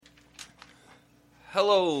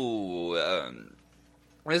Hello.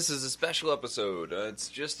 This is a special episode. It's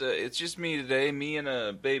just me today. Me and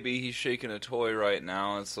a baby. He's shaking a toy right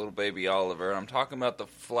now. It's little baby Oliver. I'm talking about the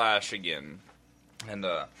Flash again. And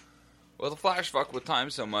the Flash fucked with time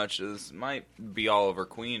so much. This might be Oliver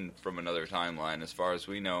Queen from another timeline, as far as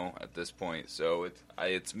we know at this point. So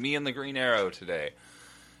it's me and the Green Arrow today,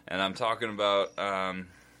 and I'm talking about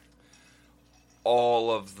all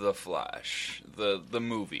of the Flash, the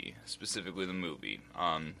movie, specifically the movie.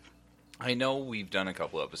 I know we've done a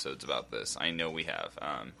couple episodes about this. I know we have.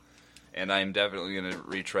 And I'm definitely going to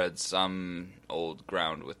retread some old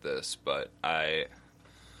ground with this, but I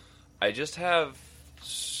just have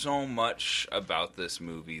so much about this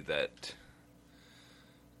movie that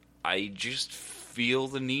I just feel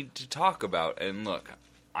the need to talk about. And look,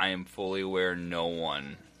 I am fully aware no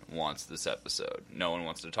one wants this episode. No one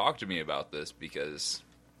wants to talk to me about this because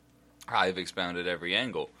I've expounded every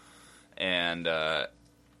angle. And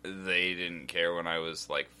they didn't care when I was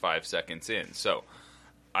like 5 seconds in. So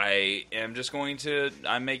I am just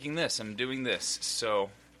I'm making this. I'm doing this. So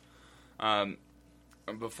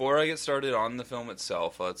before I get started on the film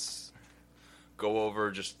itself, let's go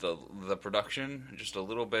over just the production just a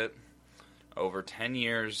little bit. Over 10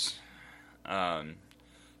 years,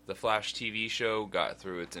 the Flash TV show got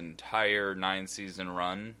through its entire 9-season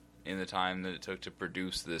run in the time that it took to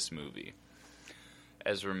produce this movie.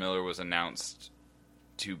 Ezra Miller was announced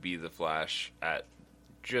to be the Flash at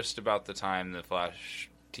just about the time the Flash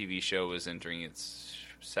TV show was entering its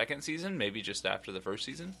second season, maybe just after the first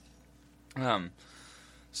season.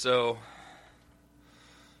 So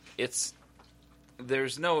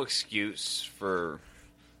there's no excuse for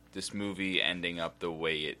this movie ending up the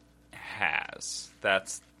way it has.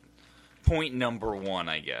 That's point number one,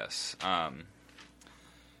 I guess.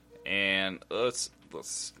 And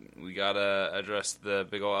we gotta address the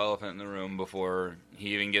big old elephant in the room before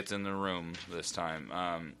he even gets in the room this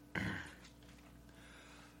time.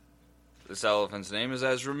 This elephant's name is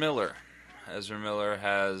Ezra Miller. Ezra Miller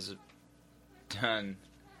has done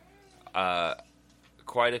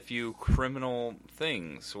quite a few criminal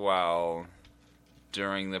things while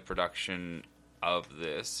during the production of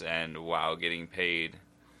this, and while getting paid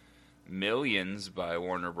millions by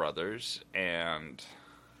Warner Brothers and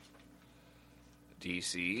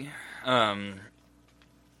DC, and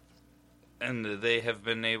they have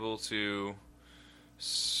been able to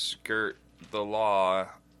skirt the law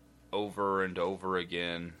over and over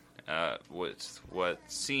again with what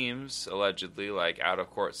seems allegedly like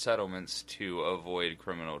out-of-court settlements to avoid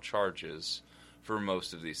criminal charges for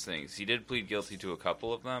most of these things. He did plead guilty to a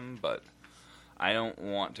couple of them, but I don't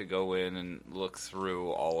want to go in and look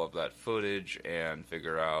through all of that footage and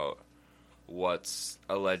figure out what's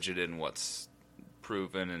alleged and what's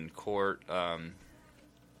proven in court.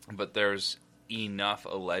 But there's enough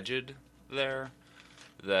alleged there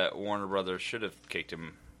that Warner Brothers should have kicked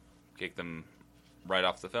them right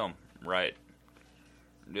off the film. Right.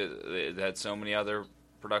 It had so many other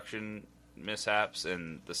production mishaps,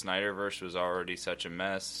 and the Snyderverse was already such a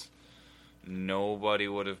mess. Nobody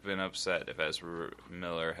would have been upset if Ezra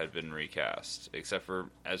Miller had been recast, except for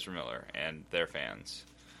Ezra Miller and their fans,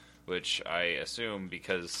 which I assume,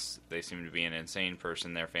 because they seem to be an insane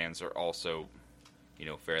person, their fans are also,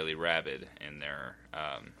 fairly rabid in their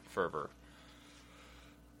fervor.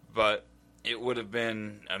 But it would have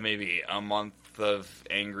been maybe a month of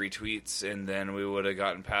angry tweets, and then we would have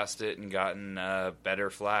gotten past it and gotten a better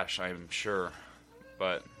Flash, I'm sure.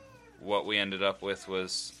 But what we ended up with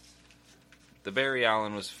was the Barry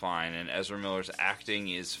Allen was fine, and Ezra Miller's acting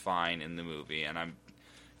is fine in the movie, and I'm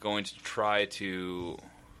going to try to,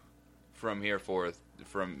 from here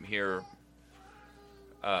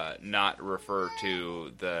not refer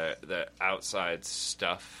to the outside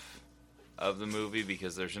stuff of the movie,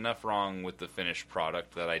 because there's enough wrong with the finished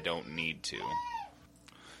product that I don't need to.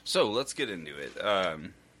 So let's get into it.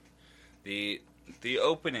 The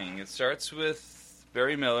opening, it starts with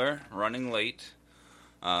Barry Miller running late.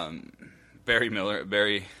 Barry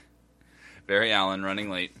Allen running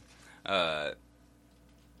late.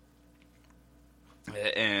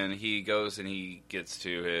 And he goes and he gets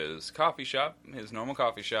to his coffee shop, his normal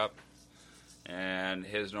coffee shop, and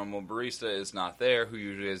his normal barista is not there, who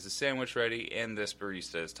usually has the sandwich ready, and this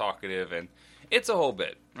barista is talkative, and it's a whole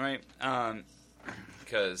bit, right?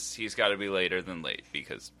 Because he's got to be later than late,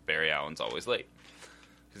 because Barry Allen's always late,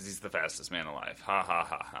 because he's the fastest man alive. Ha ha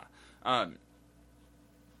ha ha.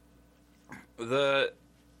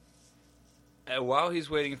 While he's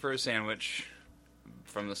waiting for a sandwich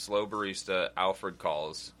from the slow barista, Alfred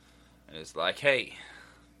calls and is like, "Hey,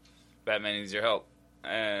 Batman needs your help."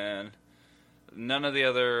 And none of the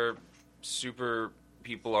other super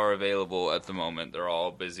people are available at the moment. They're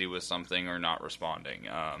all busy with something or not responding.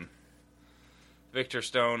 Victor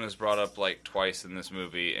Stone is brought up like twice in this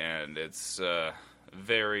movie, and it's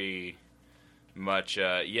very much,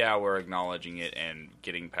 we're acknowledging it and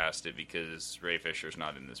getting past it because Ray Fisher's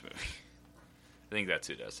not in this movie. I think that's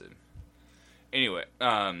who does it. Anyway,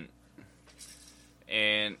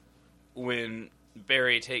 and when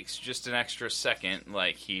Barry takes just an extra second,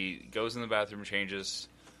 like he goes in the bathroom, changes,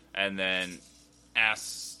 and then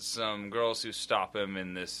asks some girls who stop him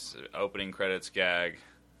in this opening credits gag,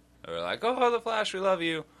 they're like, "Oh, the Flash, we love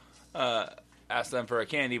you." Ask them for a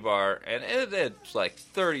candy bar, and it's like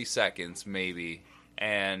 30 seconds maybe,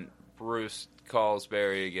 and Bruce calls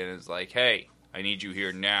Barry again and is like, "Hey, I need you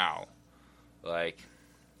here now." Like,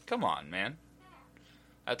 come on, man.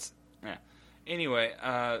 That's, yeah. Anyway,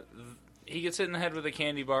 he gets hit in the head with a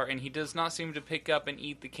candy bar, and he does not seem to pick up and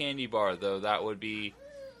eat the candy bar, though that would be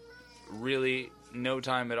really no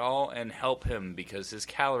time at all and help him because his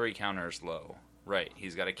calorie counter is low. Right,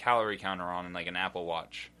 he's got a calorie counter on in like an Apple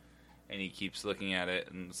Watch, and he keeps looking at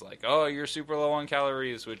it, and it's like, "Oh, you're super low on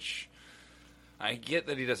calories," which I get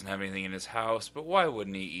that he doesn't have anything in his house, but why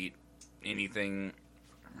wouldn't he eat anything?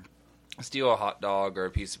 Steal a hot dog or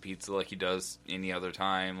a piece of pizza like he does any other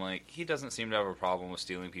time. Like, he doesn't seem to have a problem with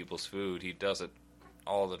stealing people's food. He does it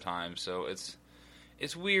all the time, so it's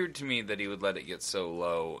weird to me that he would let it get so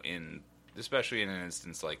low, especially in an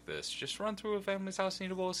instance like this. Just run through a family's house and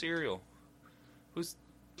eat a bowl of cereal.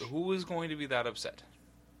 Who is going to be that upset?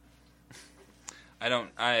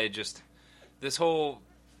 This whole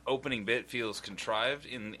opening bit feels contrived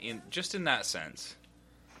in that sense.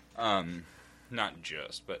 Not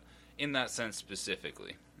just, but in that sense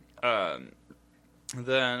specifically.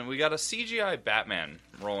 Then we got a CGI Batman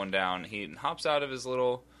rolling down. He hops out of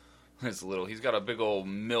he's got a big old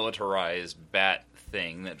militarized bat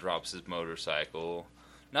thing that drops his motorcycle.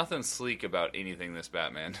 Nothing sleek about anything this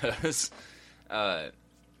Batman does.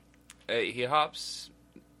 He hops,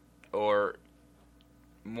 or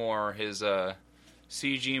more, his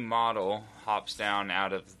CG model hops down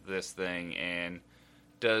out of this thing and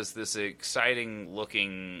does this exciting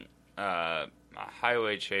looking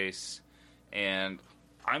highway chase. And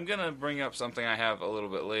I'm going to bring up something I have a little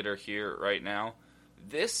bit later here right now.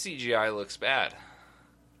 This CGI looks bad.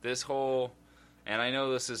 And I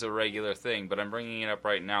know this is a regular thing, but I'm bringing it up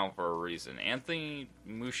right now for a reason. Anthony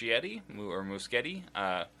Muschietti,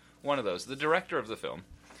 one of those, the director of the film,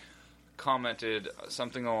 commented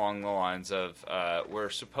something along the lines of, we're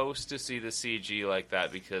supposed to see the CG like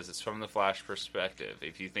that because it's from the Flash perspective.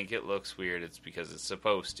 If you think it looks weird, it's because it's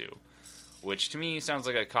supposed to. Which to me sounds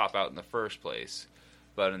like a cop-out in the first place.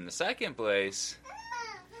 But in the second place,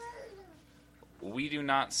 we do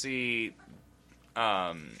not see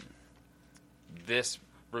this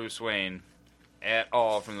Bruce Wayne at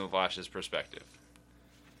all from the Flash's perspective.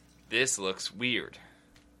 This looks weird.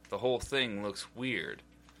 The whole thing looks weird.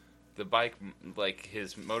 The bike, like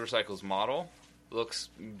his motorcycle's model, looks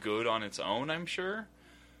good on its own, I'm sure.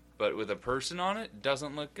 But with a person on it,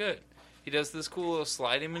 doesn't look good. He does this cool little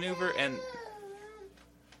sliding maneuver, and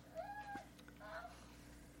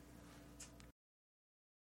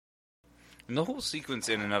the whole sequence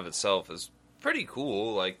in and of itself is pretty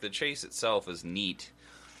cool. Like, the chase itself is neat.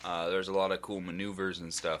 There's a lot of cool maneuvers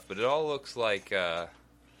and stuff, but it all looks like if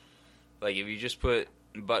you just put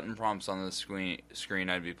button prompts on the screen,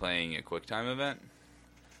 I'd be playing a QuickTime event.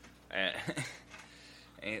 And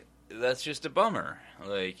that's just a bummer.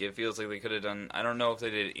 Like, it feels like they could have done... I don't know if they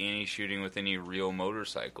did any shooting with any real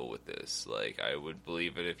motorcycle with this. Like, I would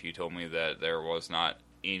believe it if you told me that there was not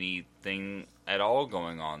anything at all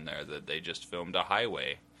going on there, that they just filmed a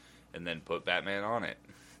highway and then put Batman on it.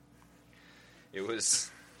 It was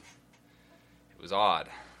odd.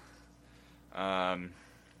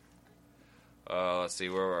 Let's see,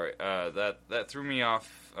 where were we? That threw me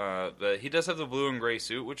off. But he does have the blue and gray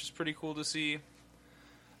suit, which is pretty cool to see.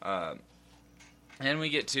 And we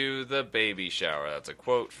get to the baby shower. That's a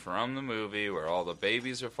quote from the movie where all the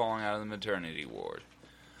babies are falling out of the maternity ward.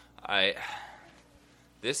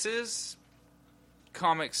 This is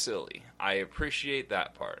comic silly. I appreciate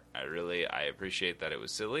that part. I appreciate that it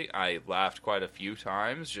was silly. I laughed quite a few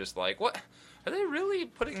times, just like, what? Are they really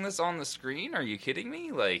putting this on the screen? Are you kidding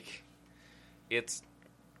me? Like, it's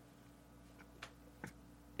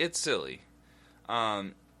silly.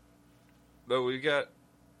 But we've got...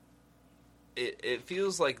 It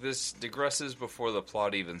feels like this digresses before the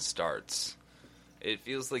plot even starts. It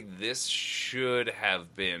feels like this should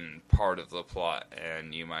have been part of the plot.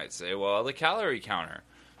 And you might say, well, the calorie counter.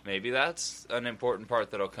 Maybe that's an important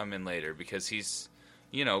part that'll come in later, because he's,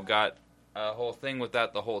 got a whole thing with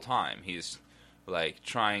that the whole time. He's like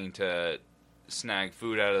trying to snag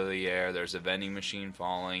food out of the air. There's a vending machine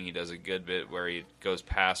falling. He does a good bit where he goes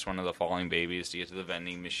past one of the falling babies to get to the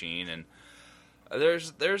vending machine, and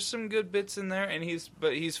there's some good bits in there. And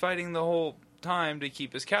he's fighting the whole time to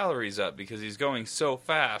keep his calories up because he's going so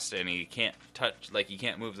fast, and he can't he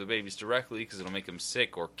can't move the babies directly because it'll make them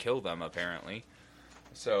sick or kill them apparently.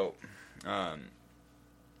 So,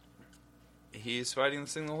 he's fighting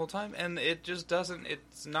this thing the whole time, and it just doesn't.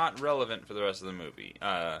 It's not relevant for the rest of the movie.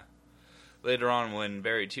 Later on, when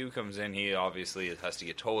Barry 2 comes in, he obviously has to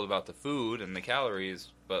get told about the food and the calories,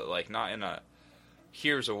 but like not in a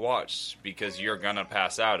here's a watch because you're gonna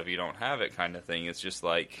pass out if you don't have it kind of thing. It's just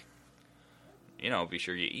like, be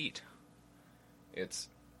sure you eat. It's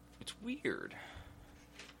weird.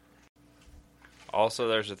 Also,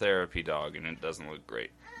 there's a therapy dog, and it doesn't look great.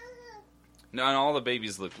 No, and all the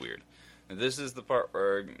babies look weird. This is the part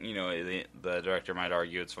where, the director might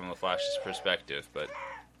argue it's from the Flash's perspective, but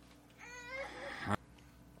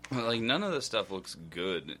like, none of the stuff looks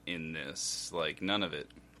good in this. Like, none of it.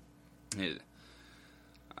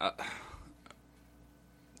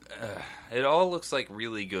 It all looks like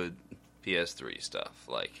really good PS3 stuff.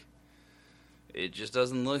 Like, it just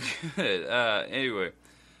doesn't look good. Anyway,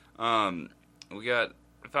 we got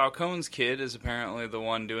Falcone's kid is apparently the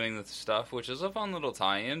one doing the stuff, which is a fun little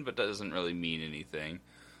tie-in, but doesn't really mean anything.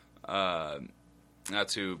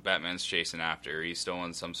 That's who Batman's chasing after. He's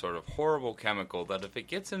stolen some sort of horrible chemical that if it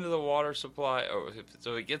gets into the water supply, or if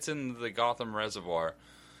it gets into the Gotham reservoir,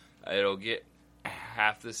 it'll get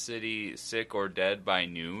half the city sick or dead by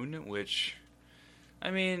noon, which,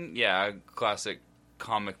 I mean, yeah, classic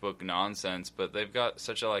comic book nonsense, but they've got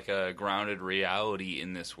such a grounded reality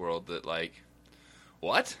in this world that, like,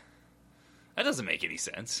 what? That doesn't make any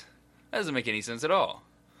sense. That doesn't make any sense at all.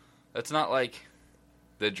 That's not like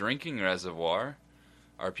the drinking reservoir.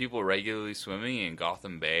 Are people regularly swimming in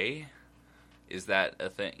Gotham Bay? Is that a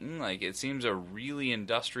thing? Like, it seems a really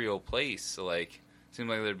industrial place. Like, it seems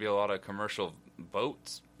like there'd be a lot of commercial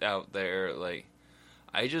boats out there. Like,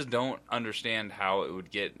 I just don't understand how it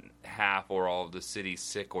would get half or all of the city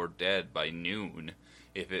sick or dead by noon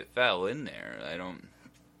if it fell in there.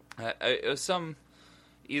 It was some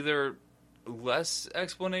either less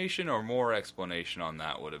explanation or more explanation on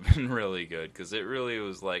that would have been really good, because it really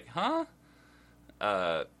was like, huh?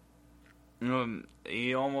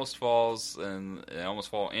 He almost falls, and they almost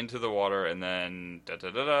fall into the water, and then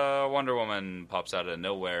Wonder Woman pops out of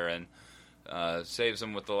nowhere and saves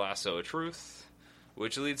him with the lasso of truth,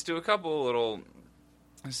 which leads to a couple little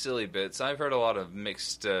silly bits. I've heard a lot of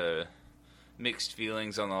mixed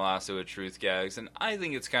feelings on the lasso of truth gags, and I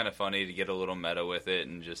think it's kind of funny to get a little meta with it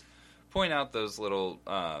and just point out those little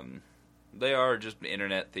they are just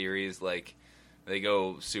internet theories. Like, they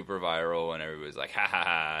go super viral and everybody's like, ha ha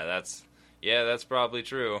ha, that's probably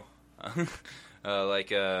true.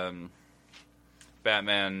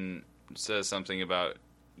 Batman says something about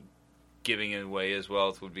giving away his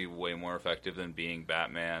wealth would be way more effective than being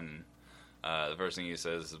Batman. The first thing he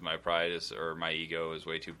says is, my pride or my ego is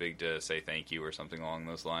way too big to say thank you, or something along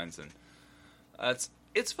those lines. And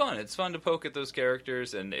it's fun. It's fun to poke at those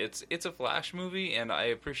characters, and it's a Flash movie, and I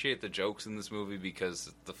appreciate the jokes in this movie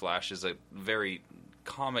because the Flash is a very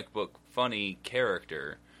comic book funny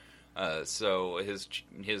character. So his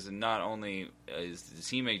not only does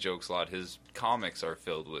he make jokes a lot, his comics are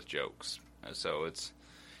filled with jokes. So it's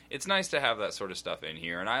nice to have that sort of stuff in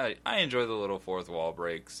here, and I enjoy the little fourth wall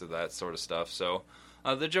breaks of that sort of stuff. So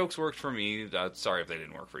the jokes worked for me. Sorry if they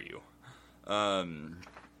didn't work for you.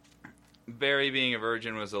 Barry being a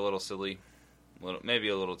virgin was a little silly, maybe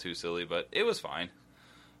a little too silly, but it was fine.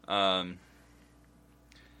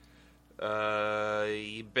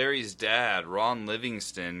 Barry's dad, Ron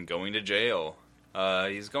Livingston, going to jail.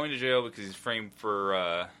 He's going to jail because he's framed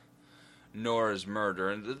for Nora's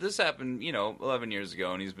murder. And this happened, 11 years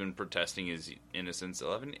ago, and he's been protesting his innocence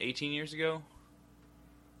 18 years ago?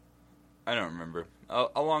 I don't remember.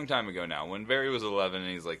 A long time ago now, when Barry was 11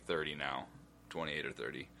 and he's like 30 now. 28 or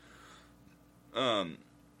 30.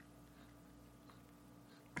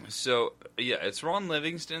 So, yeah, it's Ron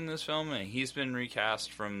Livingston in this film, and he's been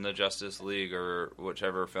recast from the Justice League, or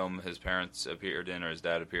whichever film his parents appeared in, or his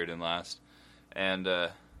dad appeared in last. And,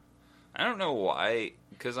 I don't know why,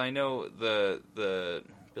 because I know the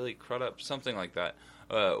Billy Crudup, something like that,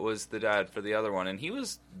 was the dad for the other one, and he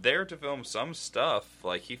was there to film some stuff.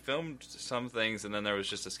 Like, he filmed some things, and then there was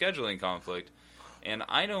just a scheduling conflict, and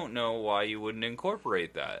I don't know why you wouldn't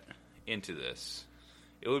incorporate that into this.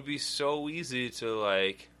 It would be so easy to,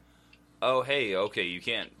 like, oh, hey, okay, you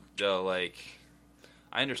can't, I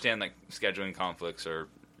understand that scheduling conflicts are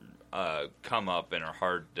come up and are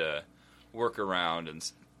hard to work around,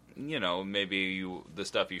 and maybe the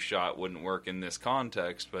stuff you shot wouldn't work in this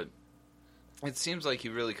context, but it seems like he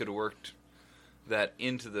really could have worked that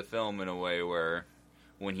into the film in a way where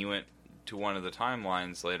when he went to one of the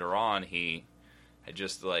timelines later on, he had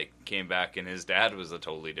just came back and his dad was a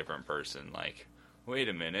totally different person. Wait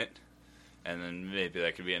a minute. And then maybe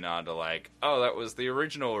that could be a nod to oh, that was the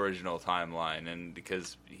original timeline, and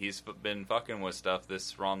because he's been fucking with stuff,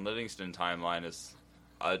 this Ron Livingston timeline is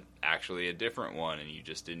actually a different one, and you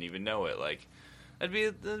just didn't even know it.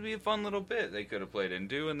 That'd be a fun little bit they could have played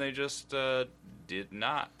into, and they just did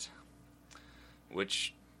not,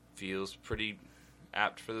 which feels pretty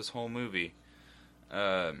apt for this whole movie.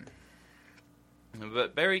 But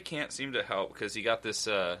Barry can't seem to help because he got this.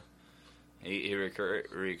 He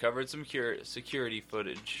recovered some security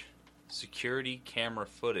camera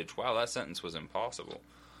footage. Wow, that sentence was impossible.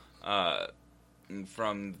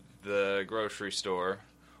 From the grocery store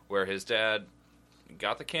where his dad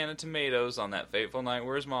got the can of tomatoes on that fateful night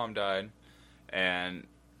where his mom died. And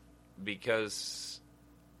because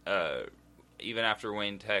even after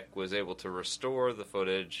Wayne Tech was able to restore the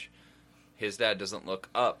footage, his dad doesn't look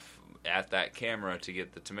up at that camera to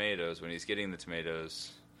get the tomatoes when he's getting the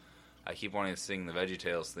tomatoes. I keep wanting to sing the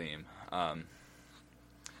VeggieTales theme.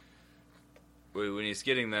 When he's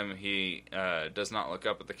getting them, he does not look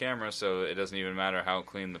up at the camera, so it doesn't even matter how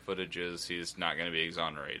clean the footage is. He's not going to be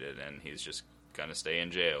exonerated, and he's just going to stay in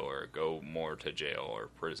jail or go more to jail or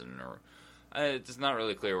prison. Or it's not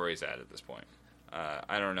really clear where he's at this point.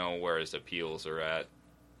 I don't know where his appeals are at.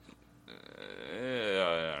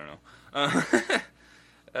 I don't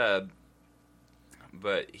know.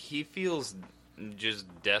 But he feels just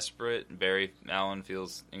desperate. Barry Allen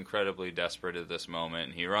feels incredibly desperate at this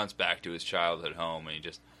moment. He runs back to his childhood home, and he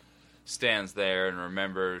just stands there and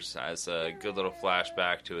remembers as a good little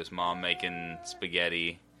flashback to his mom making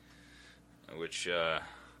spaghetti, which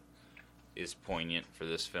is poignant for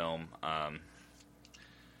this film.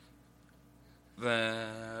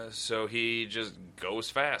 So he just goes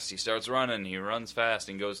fast. He starts running. He runs fast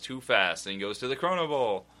and goes too fast, and he goes to the Chrono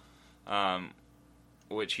Bowl,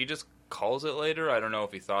 which he just calls it later. I don't know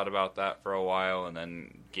if he thought about that for a while and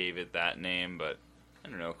then gave it that name, but I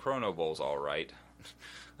don't know. Chrono Bowl's all right.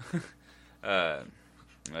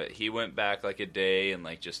 He went back a day and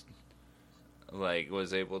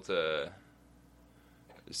was able to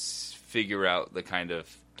figure out the kind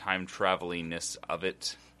of time travelingness of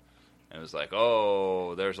it. And it was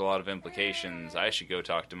oh, there's a lot of implications. I should go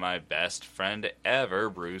talk to my best friend ever,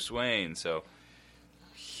 Bruce Wayne. So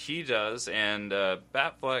he does, and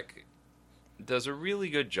Batfleck does a really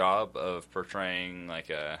good job of portraying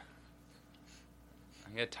a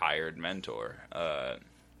tired mentor.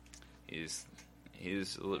 He's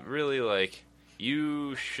really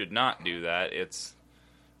you should not do that. It's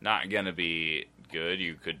not gonna be good.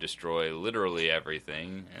 You could destroy literally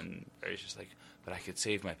everything. And Barry's just but I could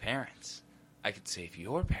save my parents. I could save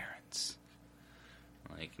your parents.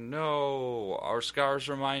 No, our scars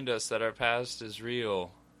remind us that our past is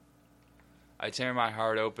real. I tear my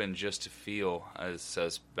heart open just to feel, as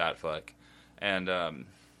says Batfleck. And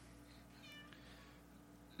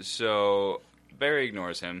so Barry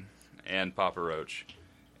ignores him and Papa Roach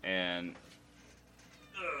and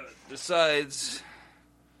decides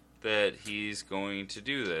that he's going to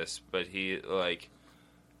do this, but he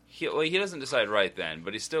doesn't decide right then,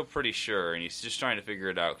 but he's still pretty sure, and he's just trying to figure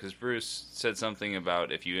it out, because Bruce said something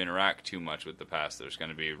about if you interact too much with the past, there's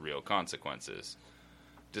going to be real consequences.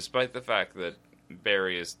 Despite the fact that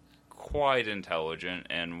Barry is quite intelligent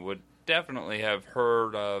and would definitely have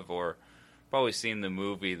heard of or probably seen the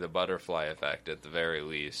movie The Butterfly Effect at the very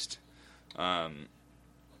least.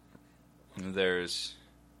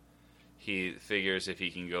 He figures if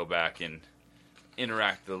he can go back and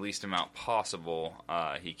interact the least amount possible,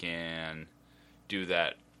 he can do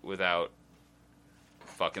that without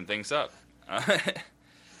fucking things up.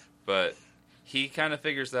 But he kind of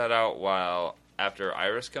figures that out after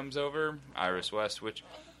Iris comes over, Iris West, which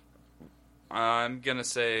I'm gonna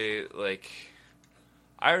say,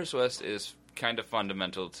 Iris West is kind of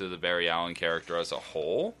fundamental to the Barry Allen character as a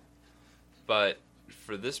whole, but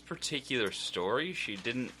for this particular story, she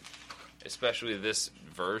didn't, especially this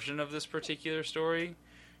version of this particular story,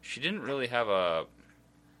 she didn't really have a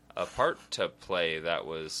part to play that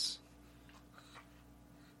was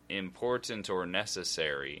important or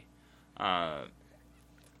necessary.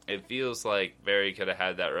 It feels like Barry could have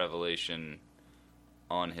had that revelation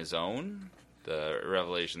on his own. The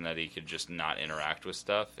revelation that he could just not interact with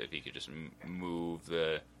stuff if he could just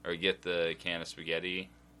get the can of spaghetti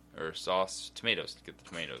or sauce, tomatoes, get the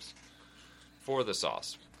tomatoes for the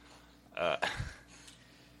sauce.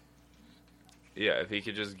 Yeah, if he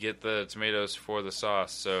could just get the tomatoes for the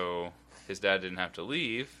sauce so his dad didn't have to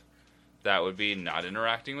leave, that would be not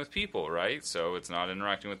interacting with people, right? So it's not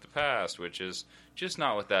interacting with the past, which is just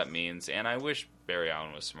not what that means. And I wish Barry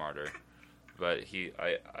Allen was smarter. But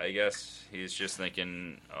I guess he's just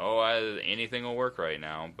thinking, anything will work right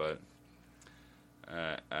now, but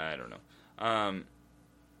I don't know.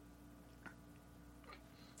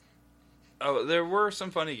 There were some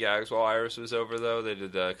funny gags while Iris was over, though. They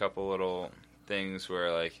did a couple little things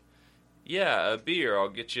where, like, yeah, a beer, I'll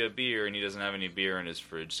get you a beer, and he doesn't have any beer in his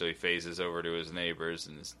fridge, so he phases over to his neighbors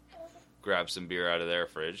and grabs some beer out of their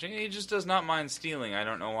fridge. And he just does not mind stealing. I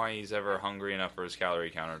don't know why he's ever hungry enough for his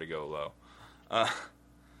calorie counter to go low.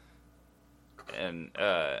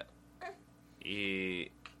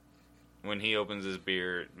 When he opens his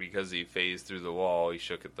beer, because he phased through the wall, he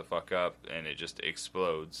shook it the fuck up, and it just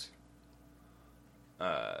explodes.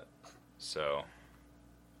 So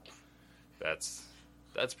that's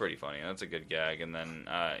pretty funny. That's a good gag. And then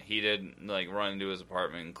he did like run into his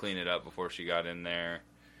apartment and clean it up before she got in there,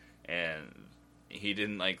 and he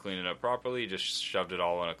didn't like clean it up properly. He just shoved it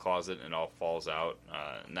all in a closet and it all falls out.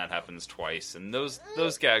 And that happens twice. And those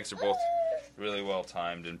gags are both really well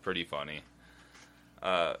timed and pretty funny.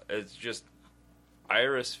 It's just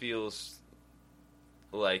Iris feels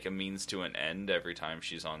like a means to an end every time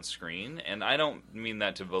she's on screen, and I don't mean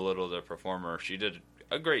that to belittle the performer. She did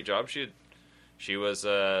a great job. She was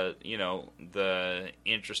the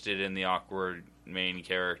interested in the awkward main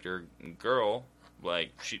character girl.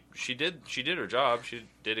 Like she did her job. She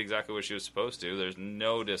did exactly what she was supposed to. There's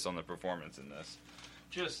no diss on the performance in this.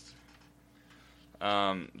 Just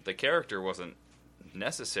the character wasn't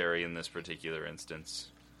necessary in this particular instance.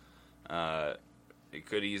 It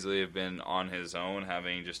could easily have been on his own,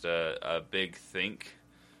 having just a big think.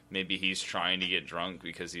 Maybe he's trying to get drunk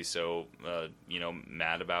because he's so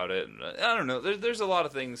mad about it. I don't know. There's a lot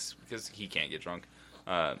of things because he can't get drunk.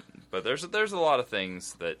 But there's a lot of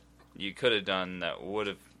things that you could have done that would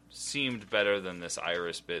have seemed better than this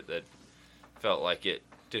Iris bit that felt like it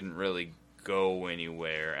didn't really go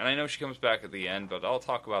anywhere. And I know she comes back at the end, but I'll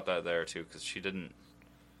talk about that there too, because she didn't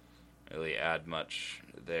really add much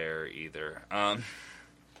there either.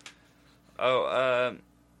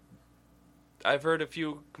 I've heard a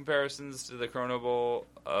few comparisons to the Chrono Bowl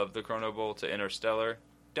to Interstellar.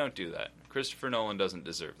 Don't do that. Christopher Nolan doesn't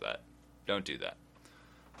deserve that. Don't do that.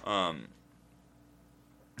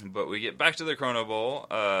 But we get back to the Chrono Bowl.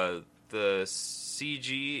 The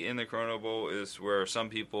CG in the Chrono Bowl is where some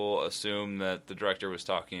people assume that the director was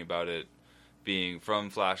talking about it being from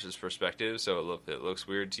Flash's perspective, so it looks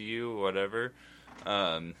weird to you, whatever.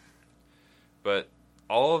 But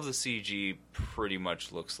all of the CG pretty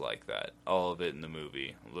much looks like that. All of it in the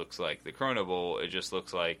movie looks like the Chrono Bowl. It just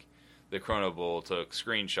looks like the Chrono Bowl took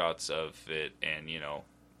screenshots of it and,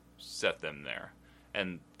 set them there.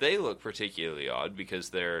 And they look particularly odd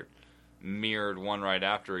because they're mirrored one right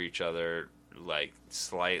after each other, like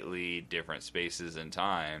slightly different spaces in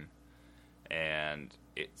time. And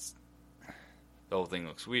the whole thing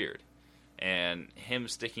looks weird. And him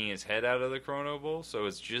sticking his head out of the Chrono Bowl, so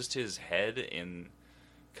it's just his head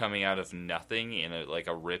coming out of nothing in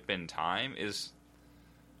a rip in time, is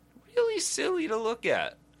really silly to look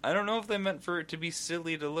at. I don't know if they meant for it to be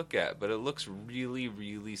silly to look at, but it looks really,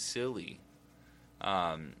 really silly.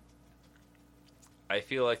 I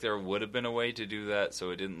feel like there would have been a way to do that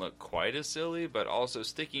so it didn't look quite as silly, but also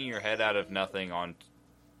sticking your head out of nothing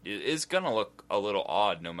is going to look a little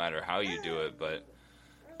odd no matter how you do it, but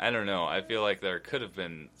I don't know. I feel like there could have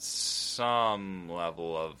been some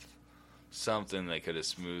level of something that could have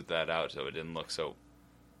smoothed that out so it didn't look so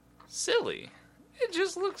silly. It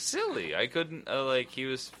just looked silly. I couldn't, he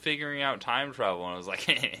was figuring out time travel, and I was like,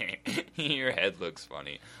 your head looks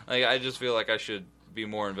funny. I just feel like I should be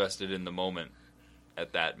more invested in the moment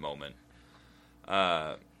at that moment.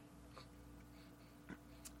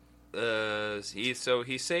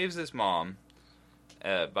 He saves his mom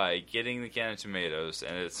by getting the can of tomatoes,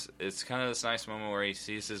 and it's kind of this nice moment where he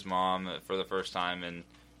sees his mom for the first time in,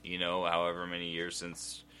 however many years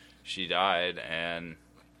since she died, and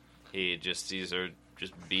he just sees her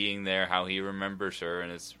just being there how he remembers her,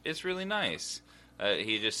 and it's really nice.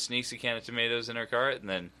 He just sneaks a can of tomatoes in her cart and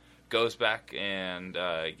then goes back and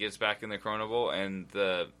gets back in the Chrono Bowl, and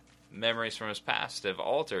the memories from his past have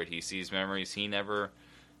altered. He sees memories he never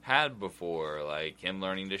had before, like him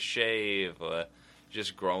learning to shave,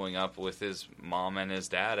 just growing up with his mom and his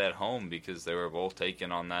dad at home because they were both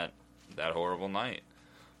taken on that horrible night.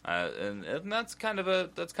 And that's kind of a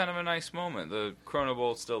nice moment. The Chrono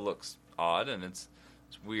Bowl still looks odd, and it's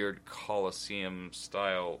weird Colosseum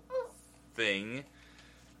style thing.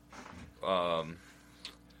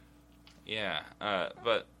 Yeah,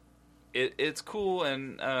 but it's cool,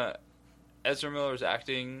 and Ezra Miller's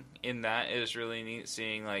acting in that is really neat.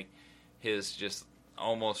 Seeing like his just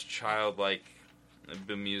almost childlike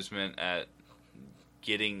bemusement at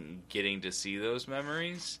getting to see those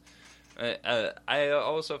memories. I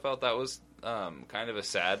also felt that was kind of a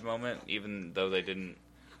sad moment, even though they didn't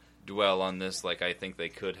dwell on this like I think they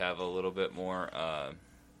could have a little bit more.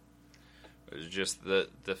 Just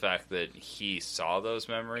the fact that he saw those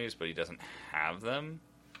memories, but he doesn't have them.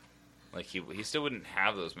 Like, he still wouldn't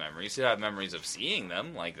have those memories. He'd have memories of seeing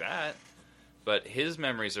them, like that. But his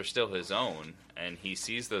memories are still his own, and he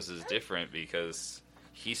sees those as different because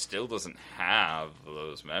he still doesn't have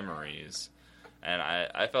those memories. And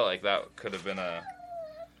I felt like that could have been a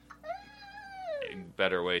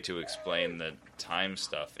better way to explain the time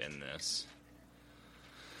stuff in this.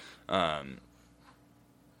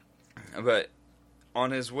 But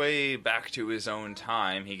on his way back to his own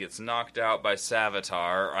time, he gets knocked out by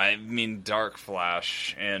Dark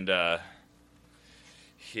Flash, and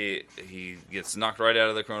he gets knocked right out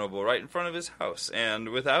of the Chronoball right in front of his house. And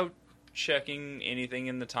without checking anything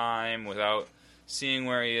in the time, without seeing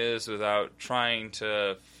where he is, without trying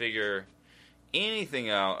to figure anything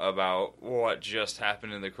out about what just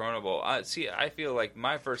happened in the Chronoball, I feel like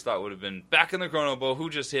my first thought would have been, back in the Chronoball, who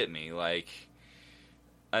just hit me? Like...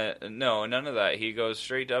 no, none of that. He goes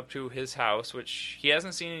straight up to his house, which he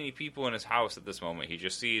hasn't seen any people in his house at this moment. He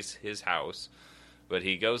just sees his house. But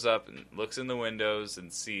he goes up and looks in the windows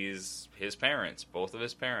and sees his parents, both of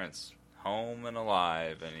his parents, home and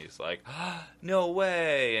alive. And he's like, no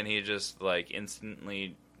way! And he just, like,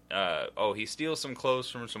 instantly... he steals some clothes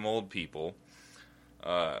from some old people.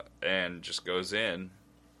 And just goes in.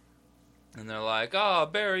 And they're like,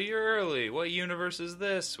 Barry, you're early. What universe is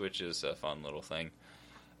this? Which is a fun little thing.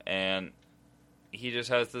 And he just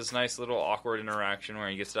has this nice little awkward interaction where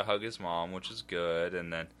he gets to hug his mom, which is good.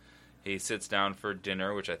 And then he sits down for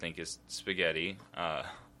dinner, which I think is spaghetti.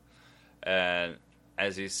 And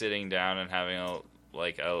as he's sitting down and having a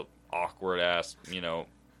awkward ass,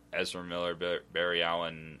 Ezra Miller, Barry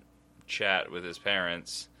Allen chat with his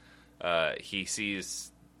parents, he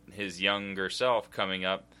sees his younger self coming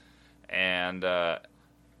up, and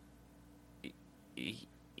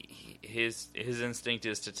his instinct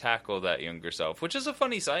is to tackle that younger self, which is a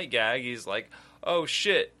funny sight gag. He's like, oh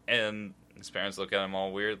shit, and his parents look at him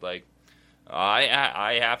all weird, like,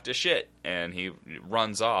 I have to shit, and he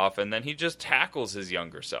runs off, and then he just tackles his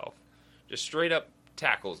younger self, just straight up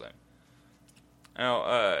tackles him.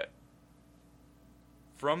 Now,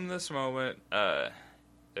 from this moment,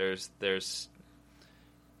 there's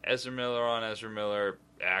Ezra Miller on Ezra Miller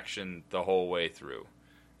action the whole way through,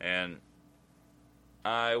 and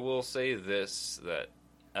I will say this, that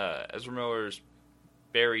Ezra Miller's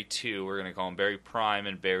Barry 2, we're going to call him Barry Prime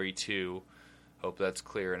and Barry 2, hope that's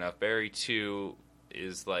clear enough. Barry 2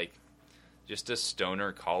 is, like, just a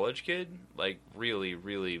stoner college kid, like, really,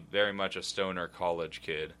 really very much a stoner college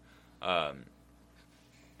kid. At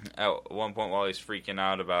one point while he's freaking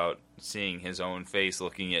out about seeing his own face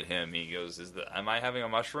looking at him, he goes, am I having a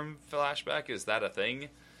mushroom flashback? Is that a thing?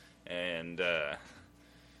 And,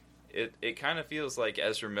 It kind of feels like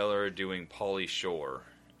Ezra Miller doing Pauly Shore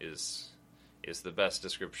is the best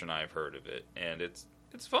description I've heard of it, and it's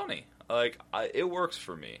funny. Like, it works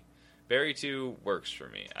for me. Barry 2 works for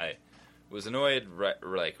me. I was annoyed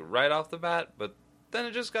right off the bat, but then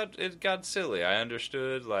it got silly. I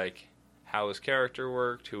understood like how his character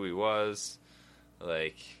worked, who he was.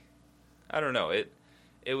 Like, I don't know.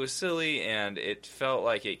 It was silly, and it felt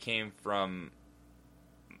like it came from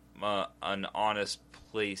an honest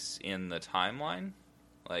place in the timeline,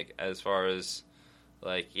 like as far as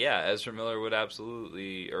like, yeah, Ezra Miller would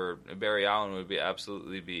absolutely, or Barry Allen would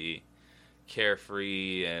absolutely be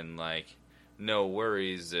carefree and like no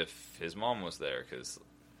worries if his mom was there, because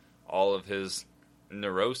all of his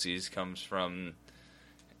neuroses comes from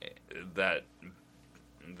that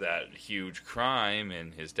huge crime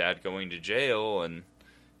and his dad going to jail and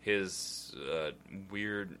his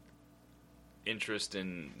weird interest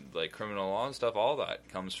in like criminal law and stuff. All that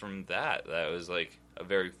comes from that was like a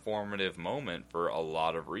very formative moment for a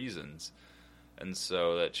lot of reasons, and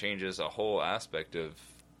so that changes a whole aspect of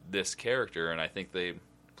this character, and I think they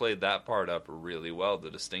played that part up really well.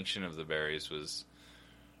 The distinction of the Barrys was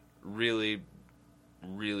really,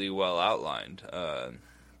 really well outlined.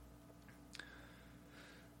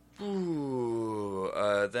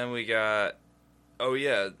 Then we got,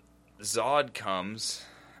 Zod comes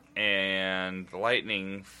and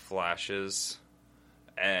lightning flashes,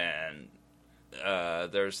 and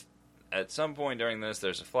there's at some point during this,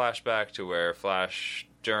 there's a flashback to where Flash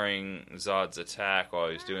during Zod's attack, while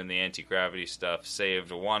he was doing the anti-gravity stuff,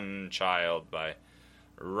 saved one child by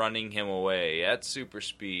running him away at super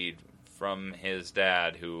speed from his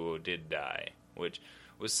dad, who did die, which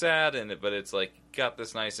was sad, but it's like got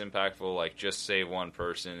this nice impactful, like, just save one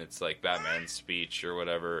person. It's like Batman's speech or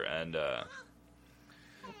whatever, and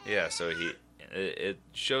yeah, so it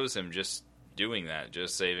shows him just doing that,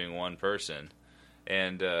 just saving one person,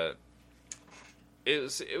 and it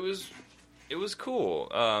was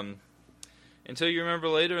cool. Until you remember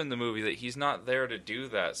later in the movie that he's not there to do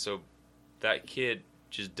that, so that kid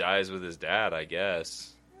just dies with his dad, I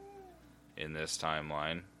guess, in this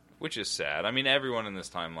timeline, which is sad. I mean, everyone in this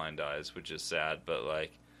timeline dies, which is sad, but,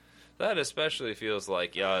 like, that especially feels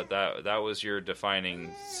like, yeah, that was your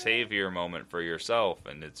defining savior moment for yourself,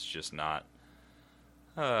 and it's just not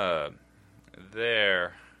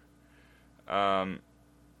there. And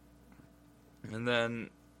then,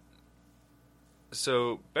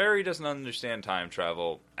 so Barry doesn't understand time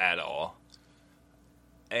travel at all,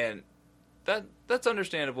 and that's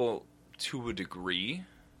understandable to a degree,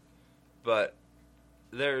 but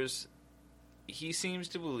he seems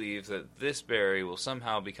to believe that this Barry will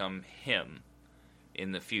somehow become him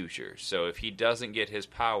in the future. So if he doesn't get his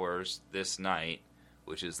powers this night,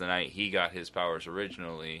 which is the night he got his powers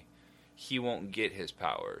originally, he won't get his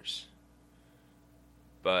powers.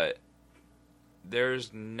 But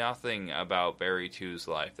there's nothing about Barry 2's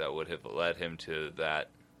life that would have led him to that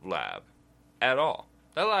lab at all.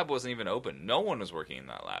 That lab wasn't even open. No one was working in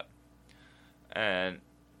that lab. And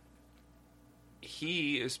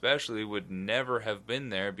he especially would never have been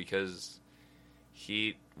there because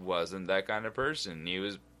he wasn't that kind of person.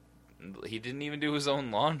 He didn't even do his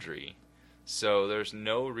own laundry. So there's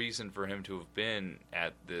no reason for him to have been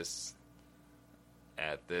at this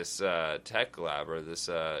tech lab or this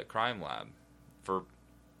crime lab for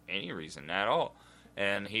any reason at all.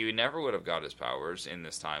 And he never would have got his powers in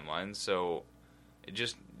this timeline. So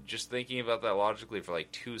just thinking about that logically for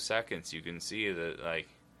like 2 seconds, you can see that, like,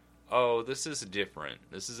 oh, this is different.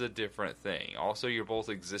 This is a different thing. Also, you're both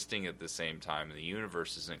existing at the same time, and the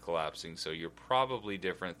universe isn't collapsing, so you're probably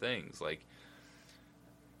different things. Like,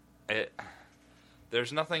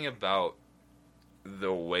 there's nothing about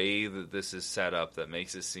the way that this is set up that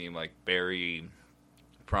makes it seem like Barry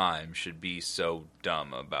Prime should be so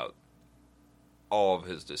dumb about all of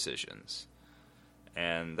his decisions.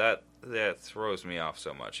 And that throws me off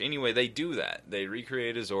so much. Anyway, they do that. They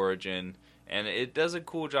recreate his origin, and it does a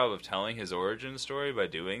cool job of telling his origin story by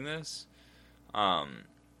doing this,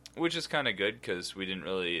 which is kind of good because we didn't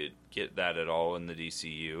really get that at all in the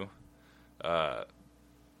DCU.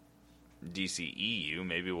 DCEU,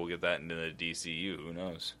 maybe we'll get that into the DCU, who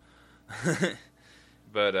knows.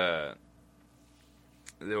 But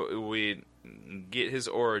we get his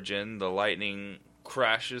origin. The lightning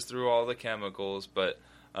crashes through all the chemicals, but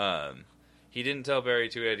he didn't tell Barry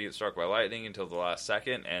 2 he had to get struck by lightning until the last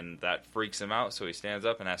second, and that freaks him out, so he stands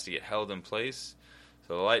up and has to get held in place.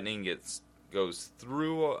 So the lightning goes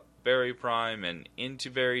through Barry Prime and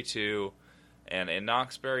into Barry 2, and it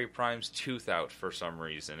knocks Barry Prime's tooth out for some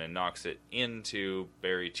reason, and knocks it into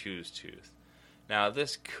Barry 2's tooth. Now,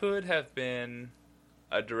 this could have been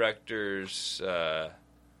a director's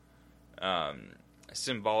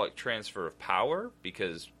symbolic transfer of power,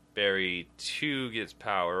 because Barry 2 gets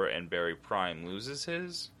power and Barry Prime loses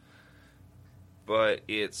his. But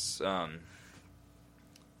it's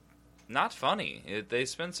not funny. They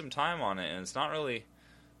spend some time on it, and it's not really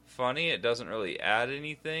funny. It doesn't really add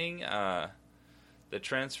anything. The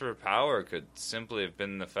transfer of power could simply have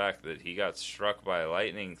been the fact that he got struck by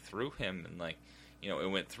lightning through him, and, like, you know, it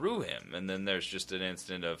went through him, and then there's just an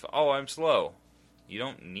instant of, oh, I'm slow. You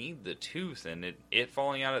don't need the tooth, and it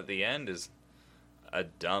falling out at the end is a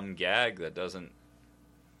dumb gag that doesn't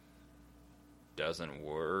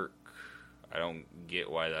work. I don't get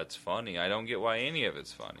why that's funny. I don't get why any of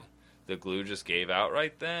it's funny. The glue just gave out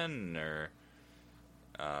right then, or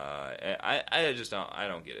I just don't. I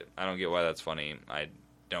don't get it. I don't get why that's funny. I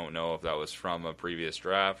don't know if that was from a previous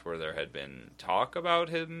draft where there had been talk about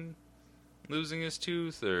him losing his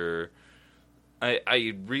tooth, or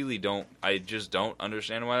I really don't. I just don't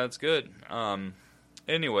understand why that's good.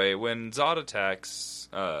 Anyway, when Zod attacks,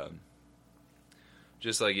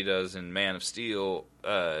 just like he does in Man of Steel,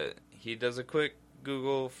 he does a quick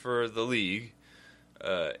Google for the League,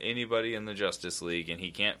 anybody in the Justice League, and he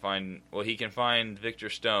can't find. Well, he can find Victor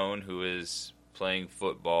Stone, who is playing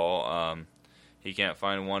football. He can't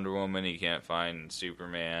find Wonder Woman. He can't find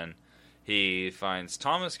Superman. He finds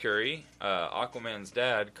Thomas Curry, Aquaman's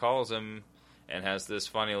dad, calls him and has this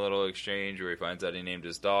funny little exchange where he finds out he named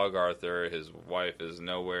his dog Arthur. His wife is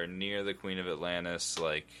nowhere near the Queen of Atlantis.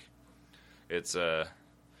 Like, it's a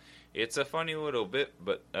funny little bit,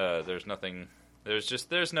 but there's nothing.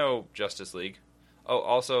 There's no Justice League. Oh,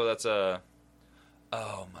 also that's a.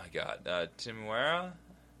 Oh my God, Timuera.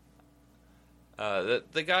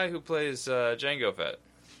 The guy who plays Jango Fett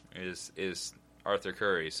is Arthur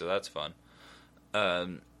Curry, so that's fun.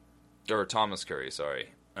 Or Thomas Curry, sorry.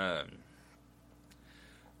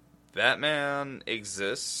 Batman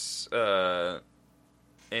exists, and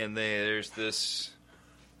there's this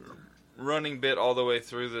running bit all the way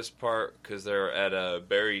through this part because they're at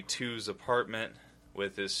Barry 2's apartment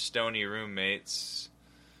with his stony roommates,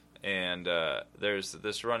 and there's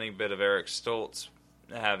this running bit of Eric Stoltz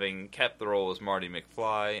having kept the role as Marty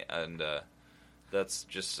McFly, and that's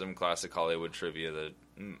just some classic Hollywood trivia that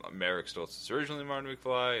Eric Stoltz is originally Marty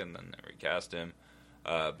McFly, and then they recast him,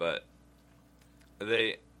 but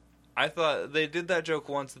I thought they did that joke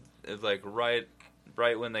once, like right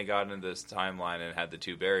when they got into this timeline and had the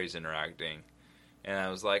two Barrys interacting, and I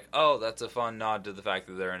was like, oh, that's a fun nod to the fact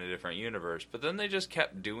that they're in a different universe. But then they just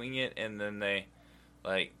kept doing it, and then they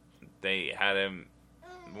had him.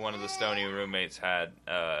 One of the Stony roommates had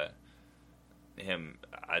him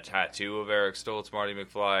a tattoo of Eric Stoltz, Marty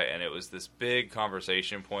McFly, and it was this big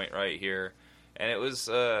conversation point right here, and it was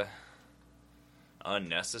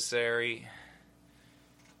unnecessary.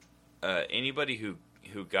 Anybody who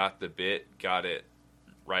got the bit got it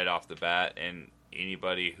right off the bat, and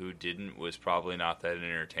anybody who didn't was probably not that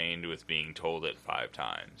entertained with being told it 5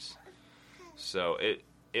 times. So it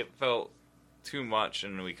felt too much,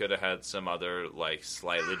 and we could have had some other like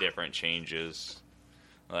slightly different changes,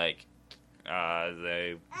 like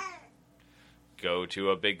they go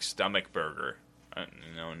to a big stomach burger,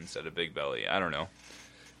 instead of Big Belly. I don't know.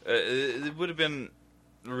 It would have been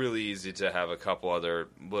really easy to have a couple other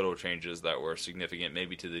little changes that were significant,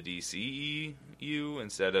 maybe to the DCEU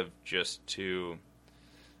instead of just to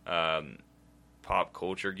pop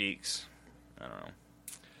culture geeks. I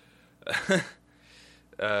don't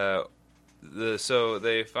know. So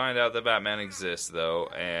they find out that Batman exists, though,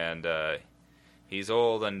 and he's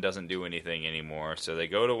old and doesn't do anything anymore. So they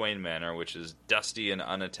go to Wayne Manor, which is dusty and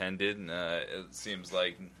unattended. It seems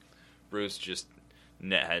like Bruce just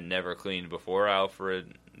had never cleaned before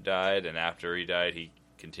Alfred died, and after he died, he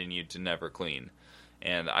continued to never clean.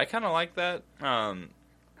 And I kind of like that.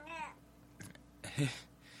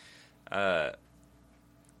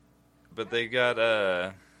 But they got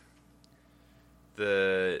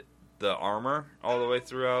the armor all the way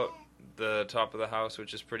throughout the top of the house,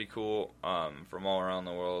 which is pretty cool, from all around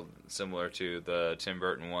the world, similar to the Tim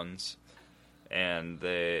Burton ones. And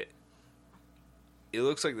it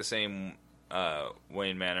looks like the same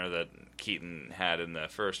Wayne Manor that Keaton had in the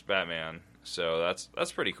first Batman, so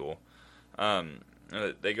that's pretty cool.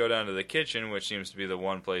 They go down to the kitchen, which seems to be the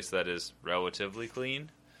one place that is relatively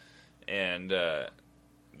clean, and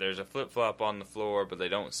there's a flip-flop on the floor, but they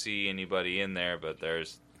don't see anybody in there, but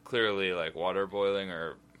there's clearly like water boiling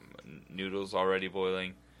or noodles already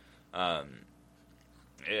boiling, and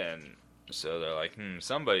so they're like,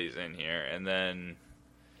 somebody's in here. And then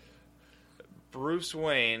Bruce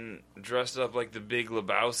Wayne, dressed up like the Big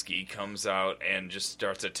Lebowski, comes out and just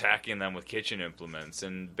starts attacking them with kitchen implements.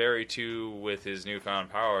 And Barry 2, with his newfound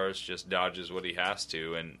powers, just dodges what he has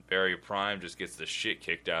to. And Barry Prime just gets the shit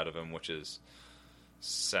kicked out of him, which is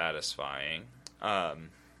satisfying. But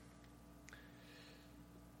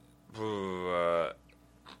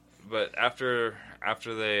after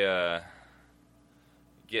they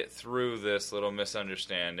get through this little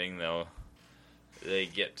misunderstanding, they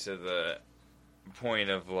get to the point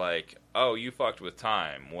of like, oh, you fucked with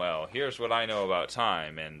time. Well, here's what I know about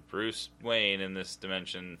time. And Bruce Wayne in this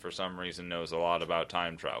dimension, for some reason, knows a lot about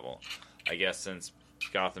time travel. I guess since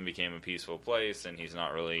Gotham became a peaceful place and he's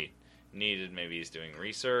not really needed, maybe he's doing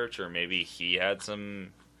research, or maybe he had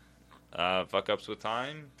some fuck-ups with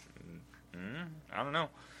time. I don't know.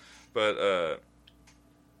 But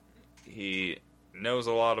he knows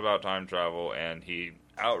a lot about time travel, and he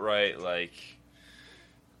outright, like,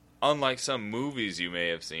 unlike some movies you may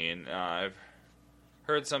have seen, I've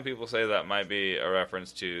heard some people say that might be a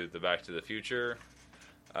reference to the Back to the Future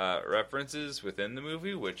references within the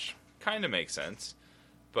movie, which kind of makes sense.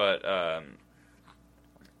 But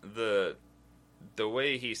the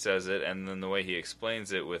way he says it, and then the way he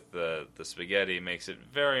explains it with the spaghetti, makes it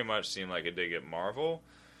very much seem like a dig at Marvel,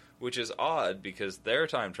 which is odd because their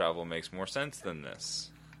time travel makes more sense than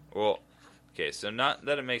this. Well, okay, so not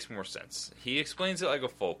that it makes more sense. He explains it like a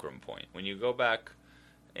fulcrum point. When you go back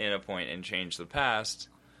in a point and change the past,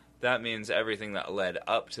 that means everything that led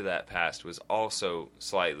up to that past was also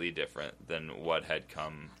slightly different than what had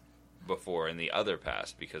come before in the other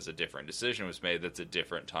past, because a different decision was made that's a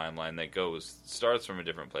different timeline that starts from a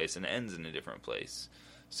different place and ends in a different place.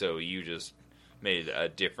 So you just made a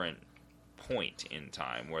different point in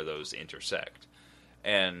time where those intersect.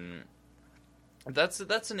 And that's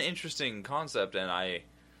an interesting concept, and I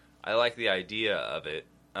like the idea of it.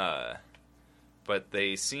 But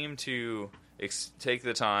they seem to take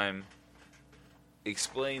the time,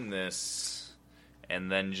 explain this,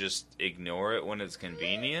 and then just ignore it when it's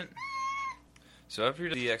convenient. So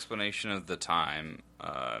after the explanation of the time,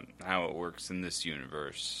 how it works in this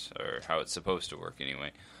universe, or how it's supposed to work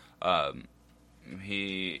anyway,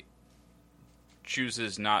 he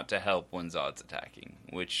chooses not to help when Zod's attacking,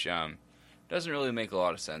 which doesn't really make a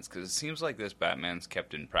lot of sense, because it seems like this Batman's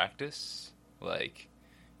kept in practice. Like,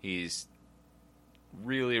 he's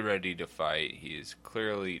really ready to fight. He's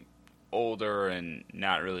clearly older and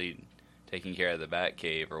not really taking care of the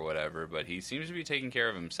Batcave or whatever, but he seems to be taking care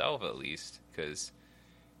of himself at least, because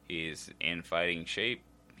he's in fighting shape.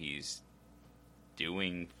 He's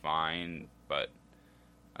doing fine, but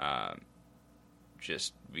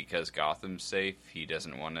just because Gotham's safe, he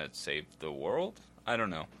doesn't want to save the world? I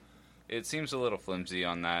don't know. It seems a little flimsy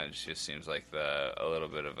on that. It just seems like a little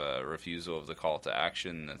bit of a refusal of the call to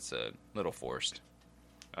action that's a little forced.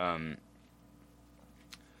 But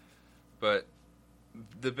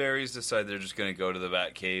the Barrys decide they're just going to go to the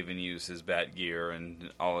Batcave and use his Bat gear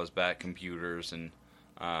and all his Bat computers, and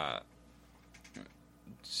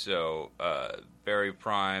so Barry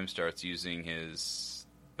Prime starts using his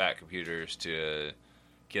Bat computers to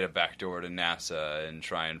get a backdoor to NASA and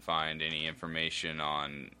try and find any information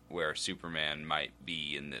on where Superman might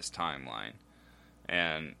be in this timeline.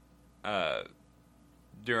 And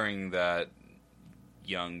during that,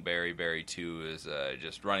 young Barry 2 is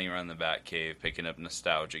just running around the Batcave, picking up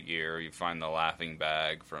nostalgia gear. You find the laughing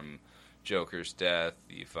bag from Joker's death.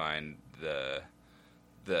 You find the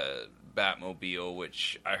Batmobile,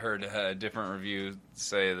 which I heard a different review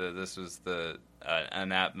say that this was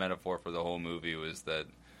an apt metaphor for the whole movie, was that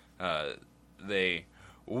they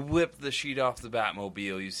whip the sheet off the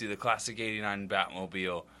Batmobile. You see the classic 89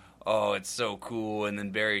 Batmobile. Oh, it's so cool. And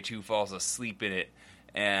then Barry 2 falls asleep in it.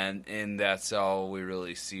 And that's all we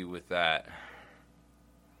really see with that.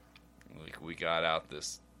 We got out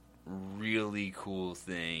this really cool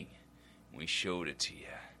thing. We showed it to you.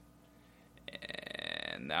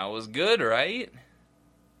 And that was good, right?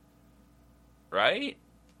 Right?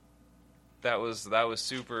 That was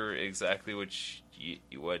super exactly what you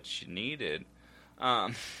needed.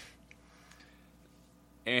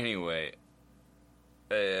 Anyway,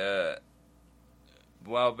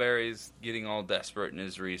 while Barry's getting all desperate in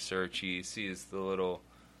his research, he sees the little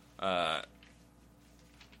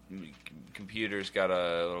computer's got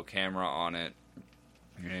a little camera on it,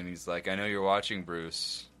 and he's like, "I know you're watching,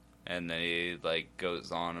 Bruce." And then he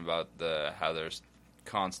goes on about how there's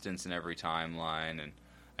constants in every timeline, and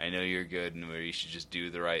I know you're good, and you should just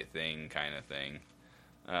do the right thing, kind of thing.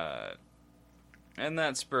 And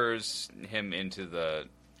that spurs him into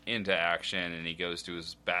action, and he goes to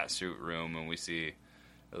his Batsuit room, and we see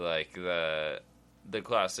the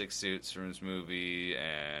classic suits from his movie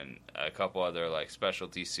and a couple other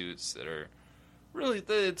specialty suits that are really,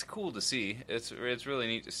 it's cool to see. It's really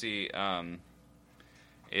neat to see.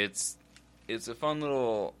 It's a fun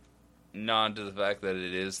little nod to the fact that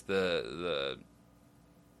it is the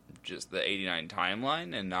 89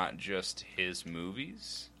 timeline and not just his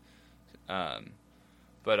movies.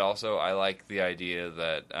 But also I like the idea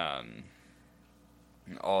that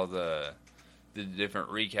all the different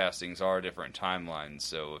recastings are different timelines.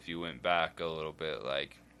 So if you went back a little bit,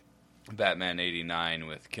 like Batman 89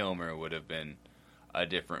 with Kilmer would have been a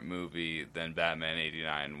different movie than Batman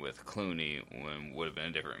 89 with Clooney, would have been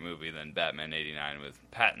a different movie than Batman 89 with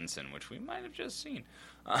Pattinson, which we might have just seen.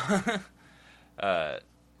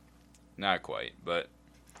 Not quite, but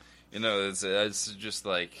it's just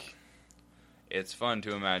it's fun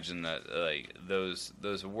to imagine that those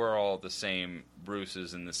were all the same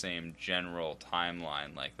Bruces in the same general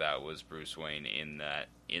timeline. Like that was Bruce Wayne in that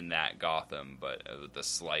Gotham, but with a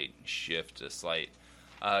slight shift, a slight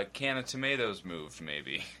can of tomatoes moved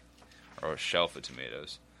maybe, or a shelf of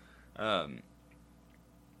tomatoes.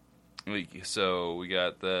 So we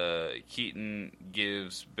got Keaton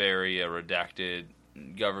gives Barry a redacted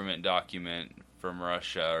government document from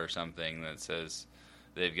Russia or something that says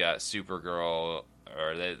they've got Supergirl,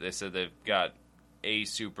 or they said they've got a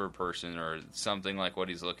super person or something like what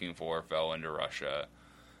he's looking for fell into Russia,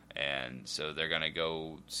 and so they're gonna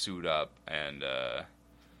go suit up and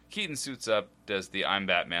Keaton suits up, does the "I'm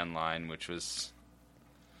Batman" line, which was,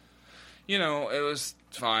 it was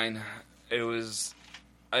fine. It was.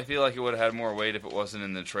 I feel like it would have had more weight if it wasn't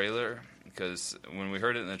in the trailer, because when we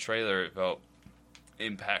heard it in the trailer, it felt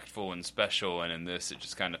impactful and special, and in this, it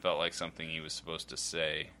just kind of felt like something he was supposed to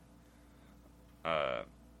say.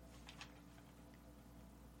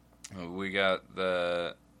 We got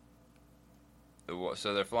so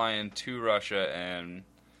they're flying to Russia, and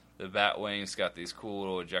the Batwing's got these cool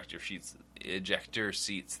little ejector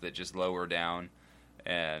seats that just lower down,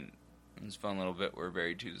 and there's a fun little bit where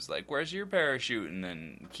Barry 2's like, "Where's your parachute?" And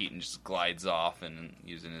then Keaton just glides off and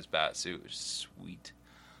using his bat suit, which is sweet.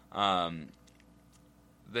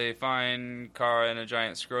 They find Kara in a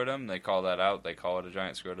giant scrotum. They call that out. They call it a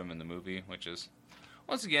giant scrotum in the movie, which is,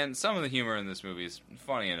 once again, some of the humor in this movie is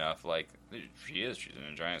funny enough. Like, she's in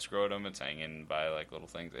a giant scrotum. It's hanging by, like, little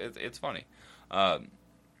things. It's funny. And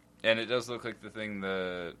it does look like the thing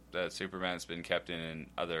that Superman's been kept in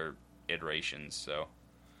other iterations, so...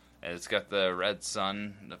 And it's got the red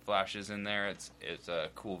sun that flashes in there. It's a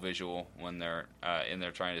cool visual when they're in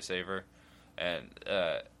there trying to save her. And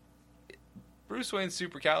Bruce Wayne's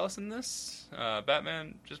super callous in this.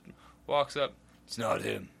 Batman just walks up, "It's not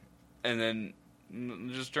him," and then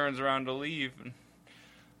just turns around to leave.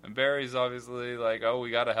 And Barry's obviously like, "Oh,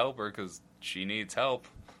 we gotta help her because she needs help."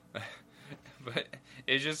 But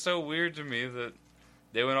it's just so weird to me that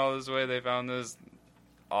they went all this way. They found this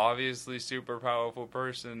obviously super powerful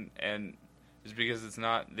person, and just because it's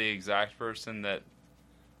not the exact person that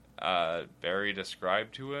Barry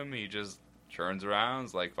described to him, he just turns around and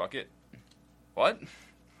is like, "Fuck it." What?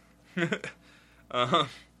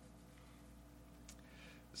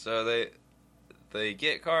 So they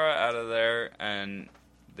get Kara out of there, and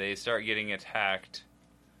they start getting attacked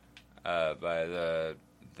by the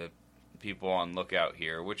people on lookout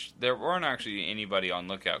here, which there weren't actually anybody on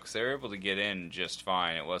lookout because they were able to get in just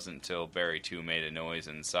fine. It wasn't until Barry 2 made a noise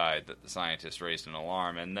inside that the scientists raised an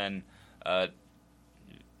alarm, and then a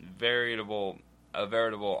veritable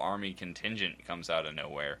army contingent comes out of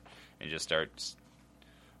nowhere and just starts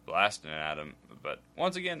blasting at him. But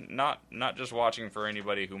once again, not just watching for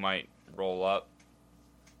anybody who might roll up.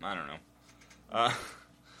 I don't know.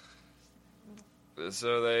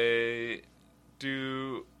 So they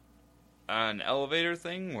do an elevator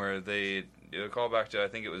thing where they do a callback to, I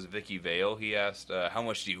think it was Vicky Vale. He asked, "How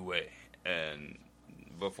much do you weigh?" And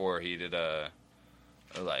before he did a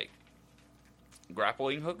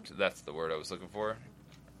grappling hooked. That's the word I was looking for.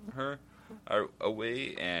 Her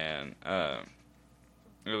away, and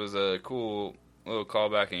it was a cool little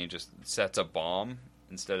callback, and he just sets a bomb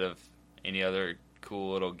instead of any other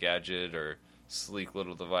cool little gadget or sleek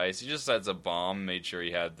little device. He just sets a bomb, made sure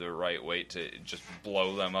he had the right weight to just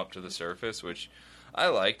blow them up to the surface, which I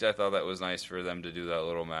liked. I thought that was nice for them to do that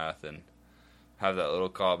little math and have that little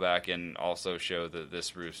callback, and also show that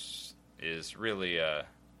this Bruce is really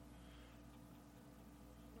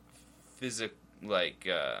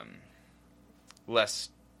less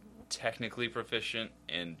technically proficient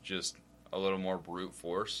and just a little more brute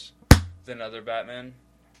force than other Batman,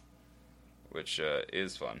 which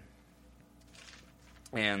is fun.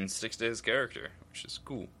 And sticks to his character, which is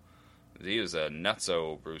cool. He was a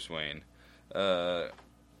nutso Bruce Wayne.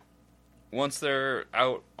 Once they're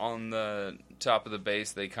out on the top of the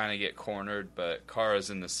base, they kind of get cornered, but Kara's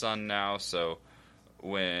in the sun now, so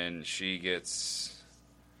when she gets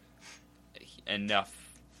enough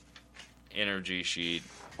energy, she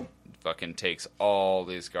fucking takes all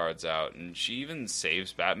these guards out, and she even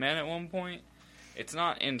saves Batman at one point. It's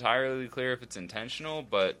not entirely clear if it's intentional,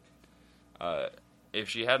 but if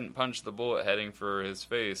she hadn't punched the bullet heading for his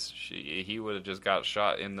face, he would have just got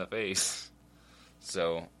shot in the face.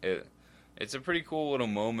 So it's a pretty cool little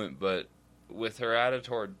moment, but with her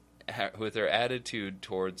attitude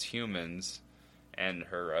towards humans and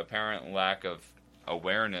her apparent lack of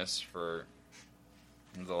awareness for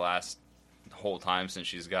the whole time since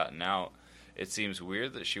she's gotten out, it seems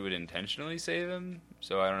weird that she would intentionally save him.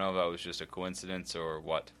 So I don't know if that was just a coincidence or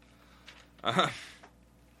what.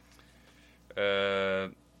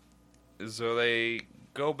 So they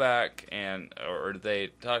go back or they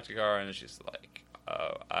talk to Kara, and she's like,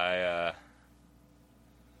 I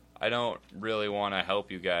don't really want to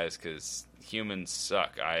help you guys because humans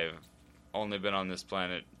suck. I've only been on this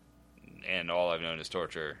planet, and all I've known is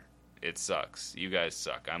torture. It sucks. You guys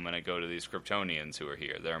suck. I'm going to go to these Kryptonians who are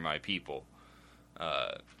here. They're my people.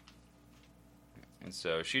 And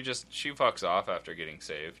so she fucks off after getting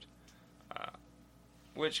saved.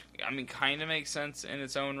 Which, I mean, kind of makes sense in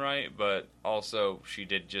its own right, but also she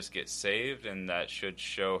did just get saved, and that should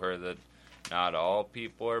show her that not all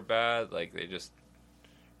people are bad. Like, they just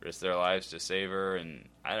risk their lives to save her, and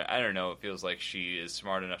I don't know, it feels like she is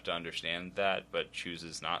smart enough to understand that, but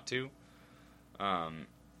chooses not to.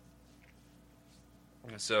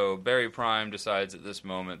 So Barry Prime decides at this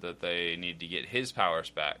moment that they need to get his powers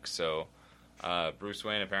back, so Bruce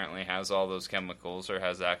Wayne apparently has all those chemicals, or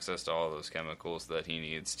has access to all those chemicals that he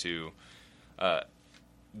needs to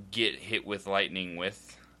get hit with lightning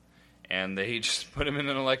with, and they just put him in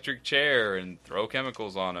an electric chair and throw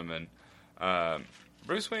chemicals on him, and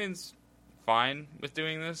Bruce Wayne's fine with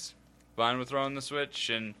doing this, fine with throwing the switch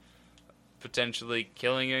and potentially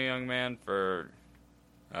killing a young man for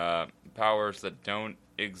powers that don't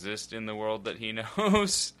exist in the world that he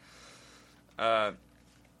knows.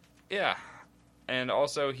 Yeah. And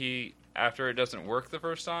also, after it doesn't work the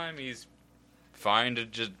first time, he's fine to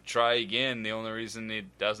just try again. The only reason he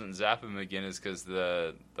doesn't zap him again is because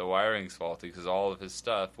the wiring's faulty, because all of his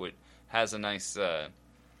stuff, which has a nice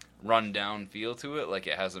run-down feel to it, like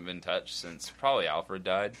it hasn't been touched since probably Alfred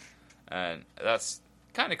died. And that's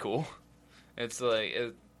kind of cool. It's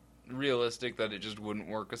like realistic that it just wouldn't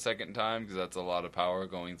work a second time, because that's a lot of power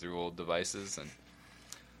going through old devices.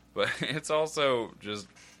 But it's also just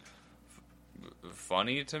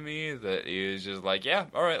funny to me that he was just like, yeah,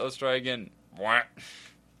 all right, let's try again.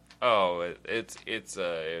 Oh, it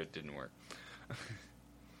didn't work.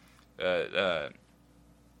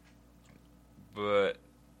 But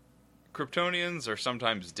Kryptonians are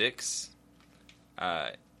sometimes dicks.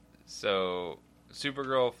 So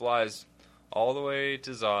Supergirl flies all the way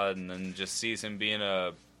to Zod and then just sees him being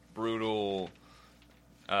a brutal,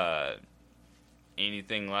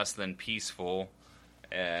 anything less than peaceful,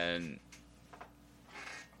 and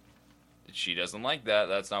she doesn't like that.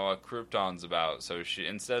 That's not what Krypton's about. So she,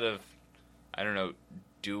 instead of, I don't know,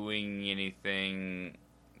 doing anything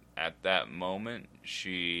at that moment,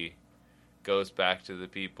 she goes back to the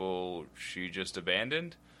people she just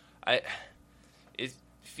abandoned. It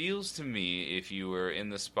feels to me, if you were in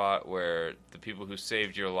the spot where the people who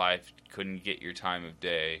saved your life couldn't get your time of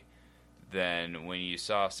day, then when you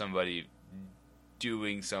saw somebody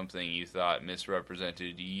doing something you thought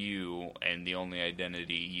misrepresented you and the only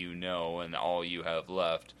identity you know and all you have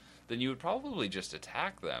left, then you would probably just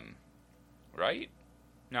attack them, right?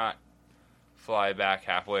 Not fly back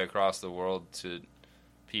halfway across the world to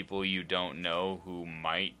people you don't know who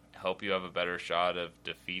might help you have a better shot of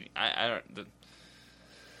defeating. I don't.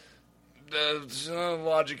 The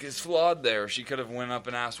logic is flawed there. She could have went up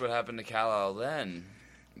and asked what happened to Kal-El then,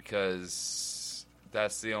 because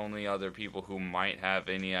that's the only other people who might have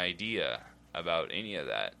any idea about any of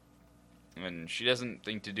that. And she doesn't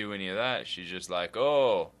think to do any of that. She's just like,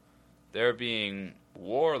 oh, they're being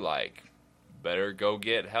warlike. Better go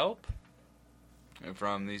get help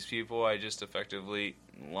from these people I just effectively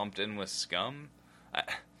lumped in with scum.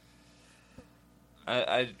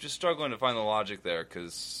 I just struggling to find the logic there,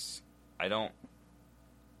 because I don't...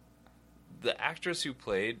 The actress who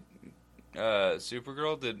played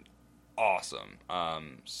Supergirl did awesome.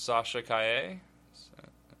 Sasha Calle,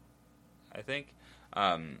 I think.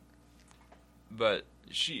 But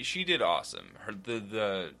she did awesome. Her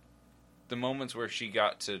the moments where she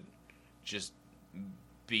got to just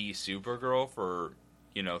be Supergirl for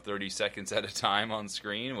 30 seconds at a time on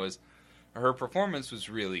screen, her performance was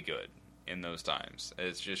really good in those times.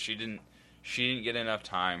 It's just she didn't get enough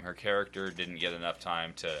time. Her character didn't get enough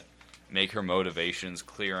time to make her motivations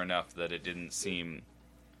clear enough that it didn't seem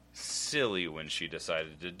silly when she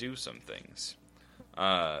decided to do some things.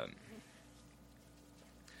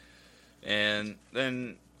 And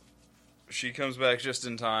then she comes back just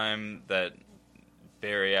in time that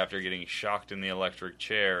Barry, after getting shocked in the electric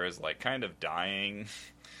chair, is like kind of dying.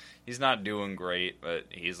 He's not doing great, but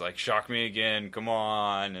he's like, shock me again, come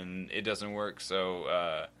on, and it doesn't work,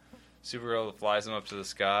 so Supergirl flies him up to the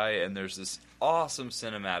sky, and there's this awesome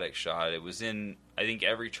cinematic shot. It was in, I think,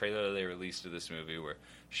 every trailer they released of this movie, where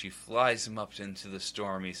she flies him up into the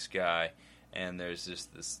stormy sky, and there's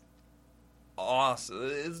just this awesome,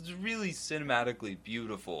 it's really cinematically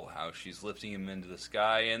beautiful how she's lifting him into the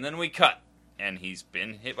sky, and then we cut, and he's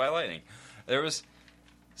been hit by lightning. There was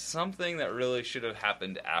something that really should have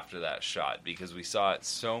happened after that shot, because we saw it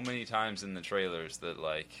so many times in the trailers that,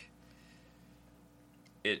 like,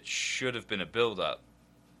 it should have been a build-up,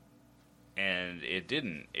 and it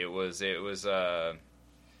didn't. It was a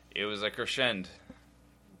crescendo,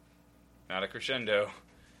 not a crescendo.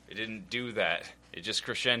 It didn't do that. It just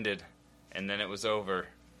crescended, and then it was over.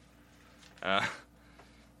 I'm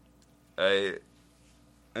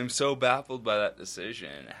so baffled by that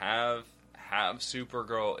decision. Have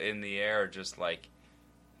Supergirl in the air, just like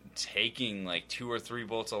taking like 2 or 3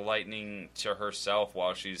 bolts of lightning to herself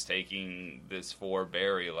while she's taking this for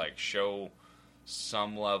Barry, like, show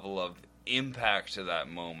some level of impact to that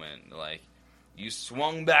moment. Like, you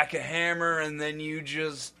swung back a hammer and then you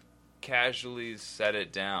just casually set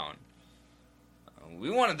it down. We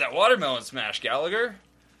wanted that watermelon smash, Gallagher,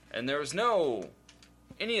 and there was no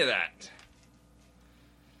any of that.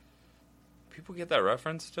 People get that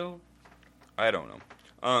reference still? I don't know.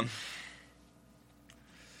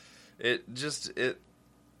 It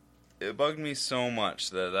bugged me so much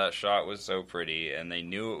that shot was so pretty, and they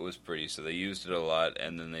knew it was pretty, so they used it a lot,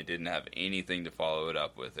 and then they didn't have anything to follow it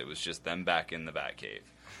up with. It was just them back in the Batcave.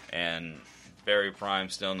 And Barry Prime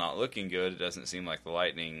still not looking good. It doesn't seem like the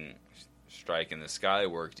lightning strike in the sky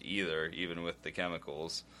worked either, even with the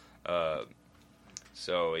chemicals.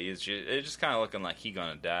 So it's just kind of looking like he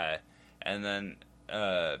gonna die. And then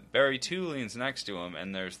Barry 2 leans next to him,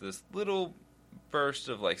 and there's this little burst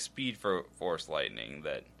of like speed force lightning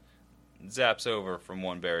that zaps over from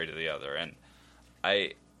one Barry to the other. And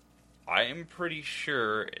I am pretty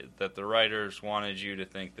sure that the writers wanted you to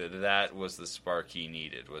think that was the spark he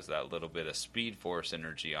needed, was that little bit of speed force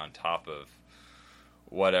energy on top of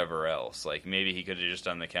whatever else. Like, maybe he could have just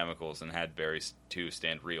done the chemicals and had Barry 2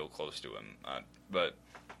 stand real close to him. But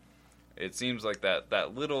it seems like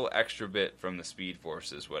that little extra bit from the speed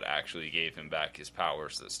force is what actually gave him back his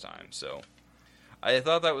powers this time. So I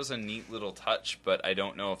thought that was a neat little touch, but I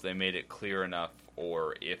don't know if they made it clear enough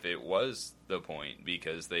or if it was the point,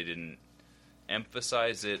 because they didn't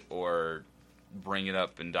emphasize it or bring it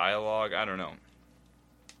up in dialogue. I don't know.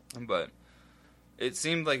 But it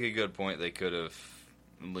seemed like a good point they could have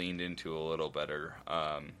leaned into a little better.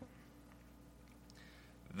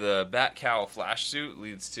 The Bat-Cowl flash suit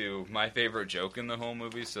leads to my favorite joke in the whole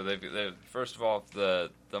movie. So they've first of all,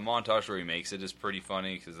 the montage where he makes it is pretty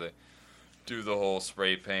funny, because they do the whole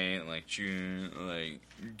spray paint, like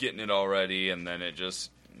getting it all ready, and then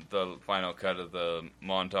the final cut of the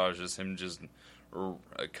montage is him just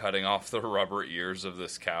cutting off the rubber ears of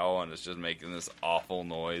this cow, and it's just making this awful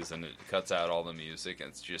noise, and it cuts out all the music, and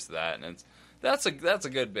it's just that, and that's a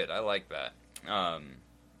good bit. I like that.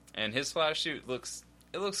 And his flash suit looks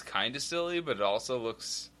kind of silly, but it also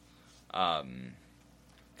looks kind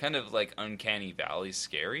of like Uncanny Valley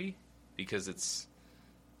scary, because it's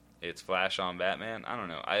Flash on Batman. I don't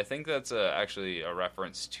know. I think that's actually a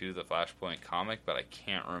reference to the Flashpoint comic, but I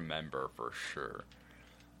can't remember for sure.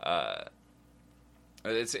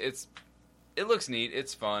 It looks neat.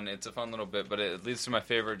 It's fun. It's a fun little bit, but it leads to my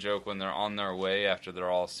favorite joke when they're on their way after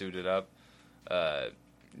they're all suited up.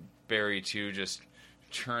 Barry 2 just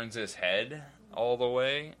turns his head all the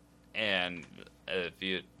way, and if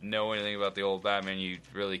you know anything about the old Batman, you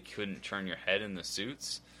really couldn't turn your head in the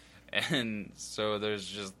suits. And so there's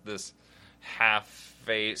just this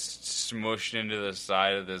half-faced, smushed into the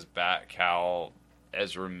side of this Bat-Cowl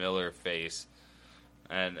Ezra Miller face.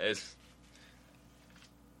 And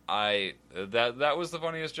that was the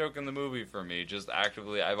funniest joke in the movie for me. Just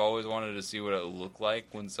actively, I've always wanted to see what it looked like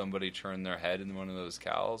when somebody turned their head in one of those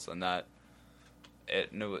cowls, and that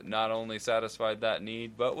it not only satisfied that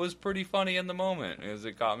need, but was pretty funny in the moment, because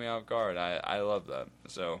it caught me off guard. I love that.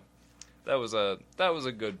 So that was a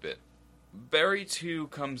good bit. Barry 2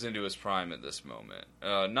 comes into his prime at this moment.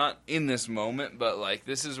 Not in this moment, but like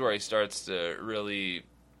this is where he starts to really.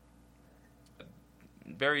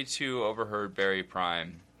 Barry 2 overheard Barry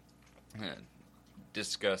Prime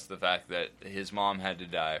discuss the fact that his mom had to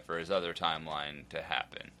die for his other timeline to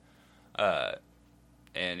happen.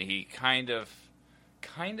 And he kind of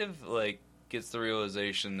like gets the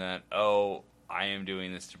realization that, oh, I am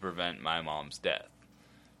doing this to prevent my mom's death.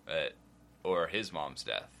 Or his mom's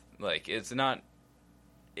death. Like, it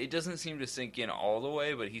doesn't seem to sink in all the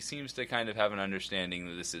way, but he seems to kind of have an understanding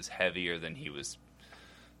that this is heavier than he was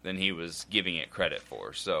giving it credit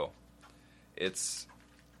for. So it's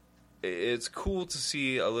cool to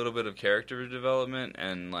see a little bit of character development,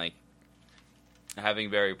 and like having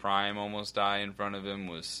Barry Prime almost die in front of him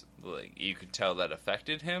was like, you could tell that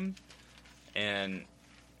affected him. And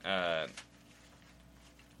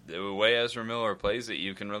the way Ezra Miller plays it,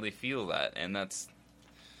 you can really feel that, and that's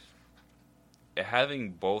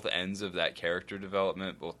having both ends of that character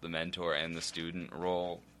development, both the mentor and the student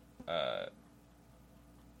role,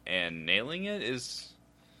 and nailing it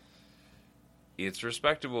it's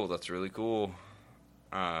respectable. That's really cool.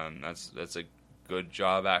 That's a good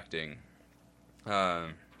job acting.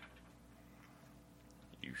 You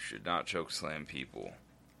should not chokeslam people.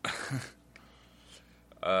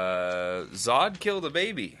 Zod killed a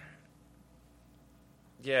baby.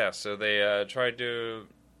 Yeah, so they tried to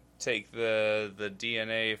take the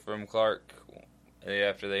DNA from Clark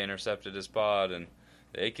after they intercepted his pod, and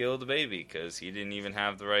they killed the baby because he didn't even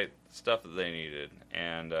have the right stuff that they needed,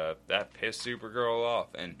 and that pissed Supergirl off.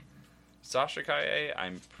 And Sasha Kaye,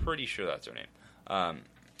 I'm pretty sure that's her name.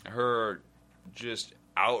 Her just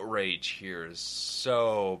outrage here is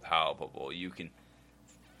so palpable. You can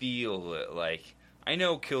feel it. Like, I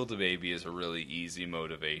know kill the baby is a really easy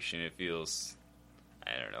motivation. It feels,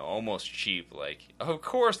 I don't know, almost cheap. Like, of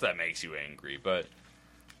course that makes you angry, but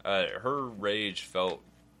her rage felt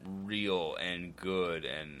real and good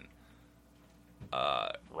and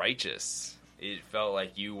righteous. It felt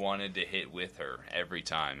like you wanted to hit with her every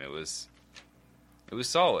time. It was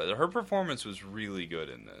solid. Her performance was really good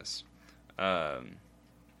in this.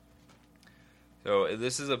 So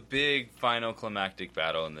this is a big final climactic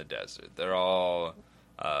battle in the desert. They're all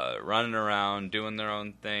running around, doing their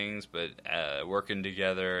own things, but working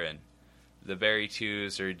together. And the Barry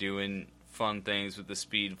Twos are doing fun things with the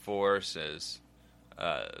Speed Force.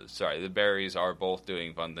 The Barrys are both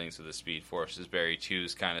doing fun things with the Speed Force. As Barry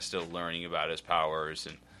Two's kind of still learning about his powers,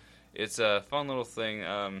 and it's a fun little thing.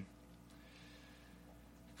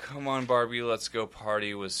 Come on, Barbie, let's go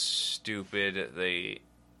party was stupid.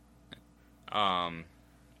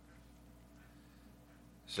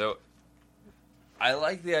 So I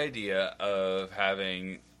like the idea of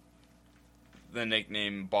having the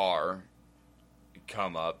nickname Bar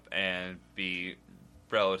come up and be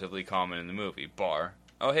relatively common in the movie. Bar.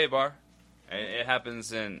 Oh, hey, Bar. And it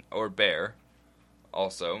happens or Bear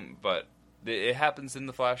also, but it happens in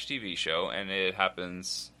the Flash TV show, and it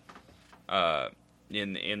happens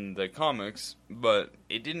in the comics, but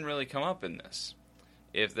it didn't really come up in this.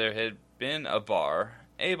 If there had been a Bar,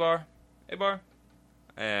 hey Bar,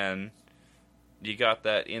 and you got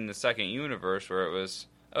that in the second universe where it was,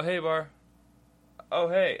 oh hey Bar, oh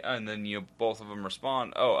hey, and then both of them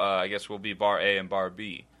respond, I guess we'll be Bar A and Bar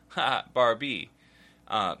B. Ha, Bar B.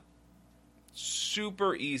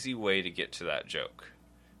 Super easy way to get to that joke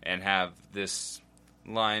and have this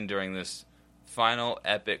line during this final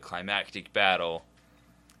epic climactic battle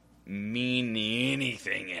mean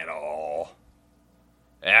anything at all.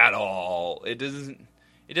 At all. It doesn't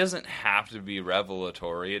have to be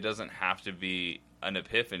revelatory. It doesn't have to be an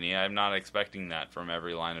epiphany. I'm not expecting that from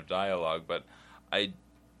every line of dialogue, but I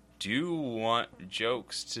do want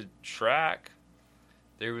jokes to track.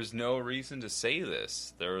 There was no reason to say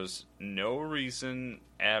this. There was no reason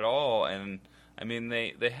at all, and I mean,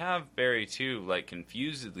 they have Barry too, like,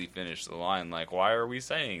 confusedly finish the line, like, why are we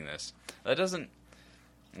saying this?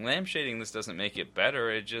 Lampshading this doesn't make it better,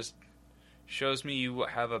 it just shows me you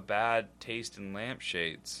have a bad taste in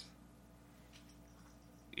lampshades.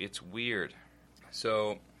 It's weird.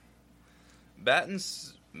 So, Bat and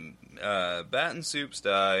Soups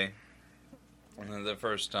die the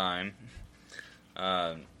first time.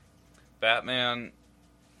 Batman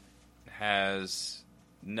has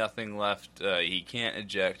nothing left. He can't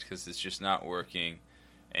eject because it's just not working,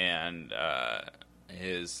 and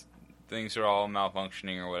his things are all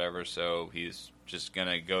malfunctioning or whatever, so he's just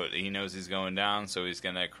gonna go. He knows he's going down, so he's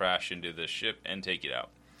gonna crash into the ship and take it out.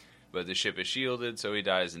 But the ship is shielded, so he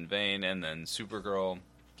dies in vain, and then Supergirl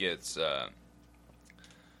gets the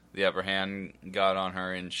upper hand got on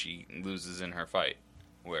her, and she loses in her fight,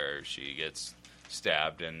 where she gets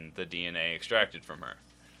stabbed and the DNA extracted from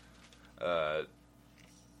her.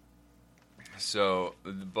 So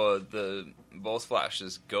both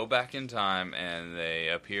Flashes go back in time, and they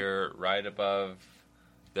appear right above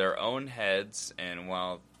their own heads, and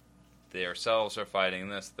while they themselves are fighting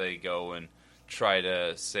this, they go and try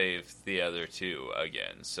to save the other two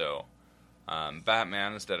again. So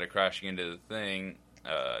Batman, instead of crashing into the thing,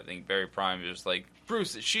 I think Barry Prime is just like,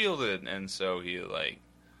 Bruce, it's shielded, and so he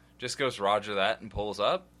just goes roger that and pulls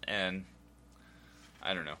up, and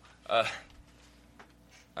I don't know.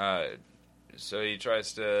 So he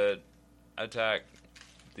tries to attack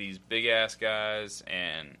these big-ass guys,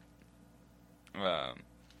 and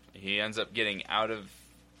he ends up getting out of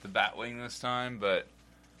the Batwing this time, but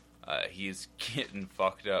he's getting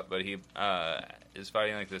fucked up. But he is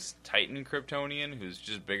fighting like this Titan Kryptonian who's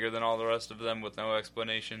just bigger than all the rest of them with no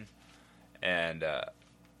explanation, and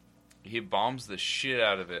he bombs the shit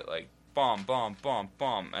out of it, like bomb, bomb, bomb,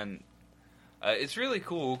 bomb, and it's really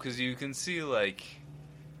cool because you can see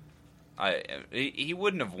he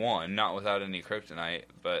wouldn't have won, not without any kryptonite,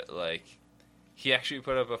 but he actually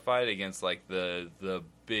put up a fight against the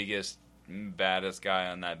biggest, baddest guy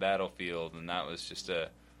on that battlefield, and that was just a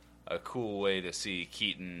cool way to see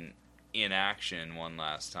Keaton in action one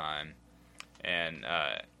last time. And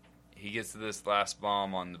he gets this last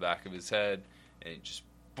bomb on the back of his head, and it just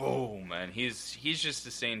boom, and he's just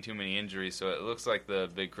sustained too many injuries, so it looks like the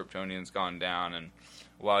big Kryptonian's gone down, and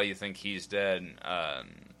while you think he's dead,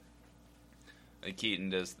 Keaton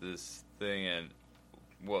does this thing,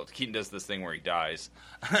 Keaton does this thing where he dies.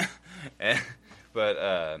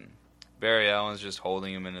 But Barry Allen's just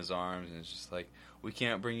holding him in his arms, and it's just like, we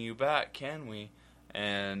can't bring you back, can we?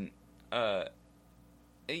 And,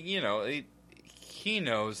 you know, he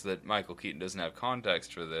knows that Michael Keaton doesn't have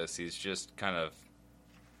context for this. He's just kind of,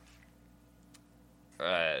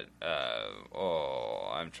 I'm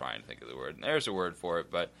trying to think of the word. There's a word for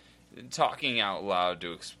it, but talking out loud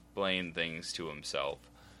to explain things to himself.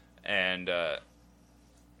 And,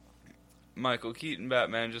 Michael Keaton,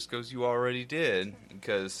 Batman, just goes, you already did,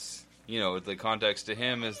 because, you know, the context to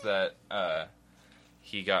him is that,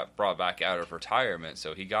 he got brought back out of retirement,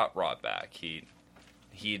 so he got brought back. He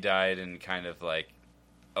died in kind of like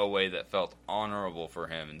a way that felt honorable for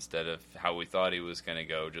him instead of how we thought he was going to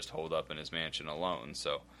go, just holed up in his mansion alone.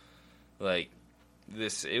 So, like,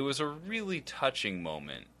 it was a really touching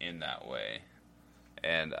moment in that way.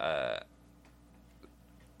 And, that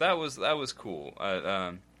was cool.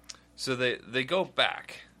 So they go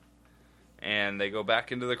back, and they go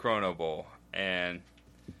back into the Chrono Bowl, and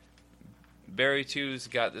Barry 2's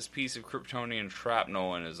got this piece of Kryptonian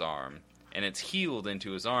shrapnel in his arm, and it's healed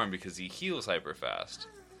into his arm because he heals hyper fast.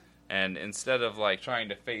 And instead of like trying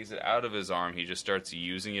to phase it out of his arm, he just starts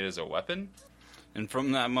using it as a weapon. And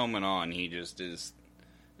from that moment on, he just is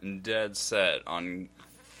dead set on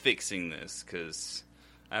fixing this, because,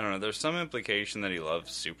 I don't know, there's some implication that he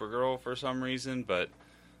loves Supergirl for some reason, but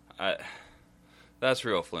that's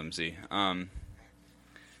real flimsy.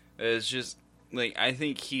 It's just, like, I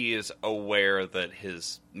think he is aware that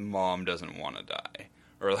his mom doesn't want to die.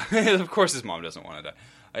 Or, of course his mom doesn't want to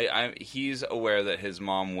die. He's aware that his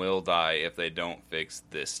mom will die if they don't fix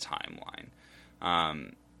this timeline.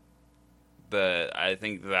 But I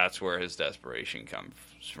think that's where his desperation comes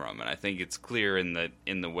from, and I think it's clear in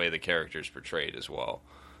the way the character's portrayed as well.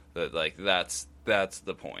 That, like, that's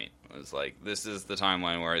the point. It's like, this is the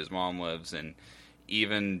timeline where his mom lives, and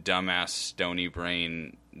even dumbass stony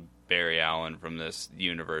brain Barry Allen from this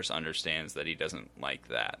universe understands that he doesn't like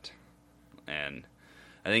that. And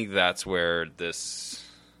I think that's where this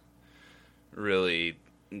really,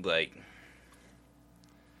 like,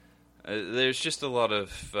 there's just a lot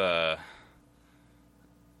of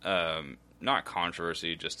not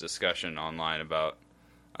controversy, just discussion online about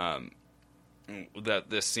that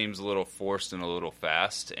this seems a little forced and a little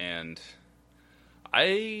fast, and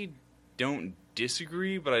I don't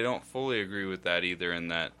disagree, but I don't fully agree with that either, in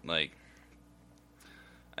that, like,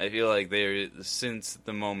 I feel like since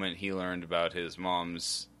the moment he learned about his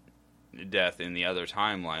mom's death in the other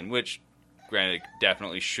timeline, which, granted,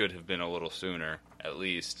 definitely should have been a little sooner, at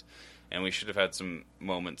least, and we should have had some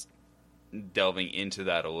moments delving into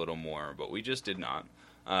that a little more, but we just did not.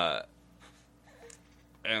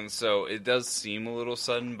 And so it does seem a little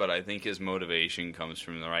sudden, but I think his motivation comes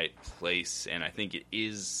from the right place, and I think it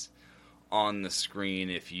is on the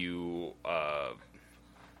screen if you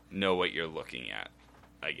know what you're looking at,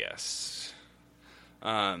 I guess.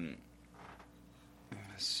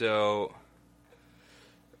 So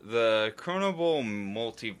the Chrono Bowl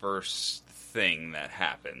multiverse thing that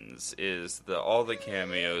happens is all the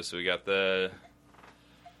cameos. So we got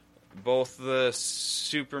both the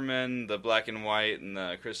Superman, the black and white, and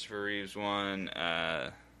the Christopher Reeves one,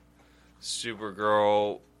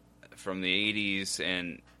 Supergirl from the 80s,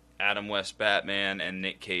 and Adam West Batman, and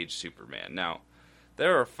Nick Cage Superman. Now,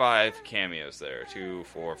 there are 5 cameos there. 2,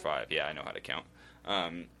 4, 5. Yeah, I know how to count.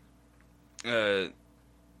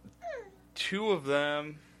 2 of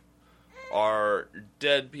them are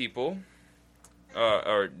dead people,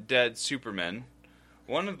 or dead Supermen.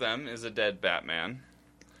 One of them is a dead Batman.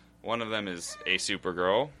 One of them is a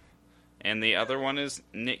Supergirl. And the other one is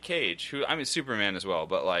Nick Cage, who, I mean, Superman as well,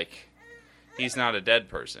 but, like, he's not a dead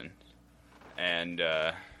person. And,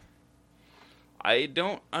 I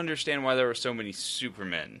don't understand why there were so many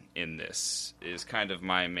Supermen in this, is kind of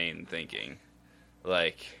my main thinking.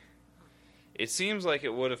 Like, it seems like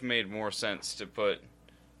it would have made more sense to put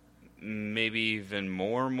maybe even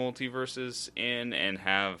more multiverses in and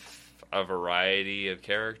have a variety of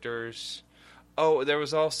characters. Oh, there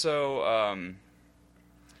was also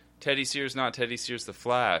Teddy Sears, not Teddy Sears the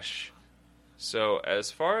Flash. So, as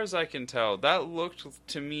far as I can tell, that looked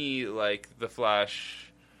to me like the Flash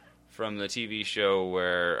from the TV show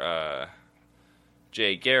where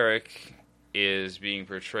Jay Garrick is being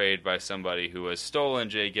portrayed by somebody who has stolen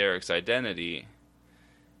Jay Garrick's identity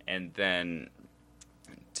and then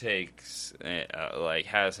takes,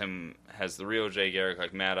 has the real Jay Garrick,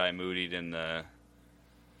 like, Mad-Eye Moodied in the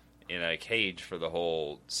in a cage for the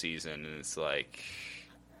whole season, and it's like,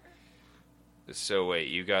 so wait,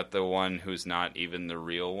 you got the one who's not even the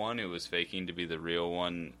real one, who was faking to be the real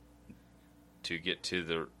one to get to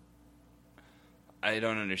the... I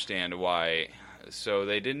don't understand why. So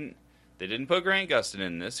they didn't put Grant Gustin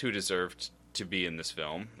in this, who deserved to be in this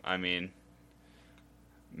film. I mean,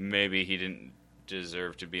 maybe he didn't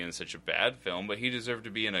deserve to be in such a bad film, but he deserved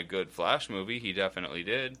to be in a good Flash movie. He definitely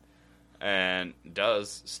did, and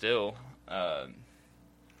does still.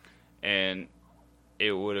 And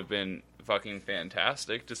it would have been fucking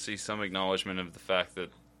fantastic to see some acknowledgement of the fact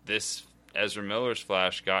that this Ezra Miller's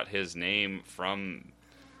Flash got his name from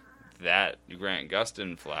that Grant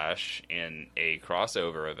Gustin Flash in a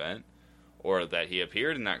crossover event, or that he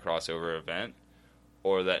appeared in that crossover event,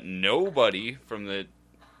 or that nobody from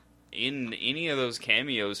in any of those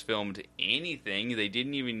cameos filmed anything. They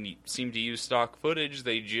didn't even seem to use stock footage.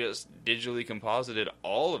 They just digitally composited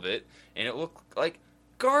all of it, and it looked like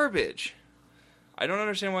garbage. I don't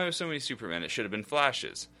understand why there was so many Supermen. It should have been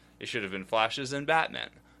Flashes. It should have been Flashes and Batman.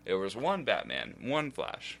 There was one Batman, one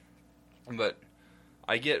Flash. But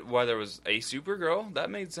I get why there was a Supergirl. That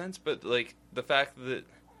made sense. But, like, the fact that,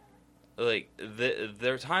 like,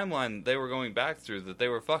 their timeline they were going back through that they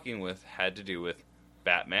were fucking with had to do with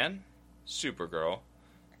Batman, Supergirl,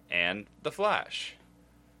 and the Flash.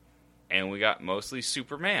 And we got mostly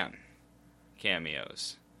Superman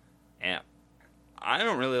cameos. And I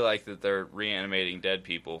don't really like that they're reanimating dead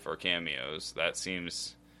people for cameos. That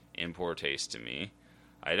seems in poor taste to me.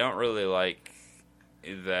 I don't really like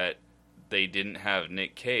that they didn't have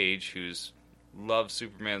Nick Cage, who's loved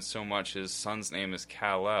Superman so much his son's name is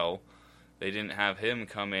Kal-El. They didn't have him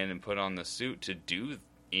come in and put on the suit to do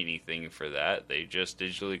anything for that. They just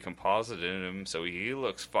digitally composited him, so he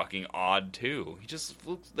looks fucking odd too.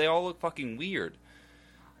 They all look fucking weird.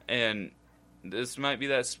 And this might be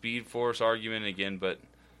that Speed Force argument again, but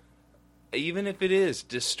even if it is,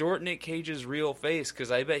 distort Nick Cage's real face,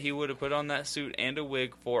 because I bet he would have put on that suit and a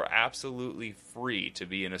wig for absolutely free to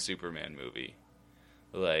be in a Superman movie.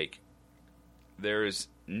 Like, there's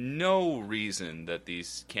no reason that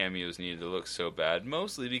these cameos needed to look so bad,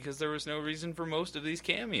 mostly because there was no reason for most of these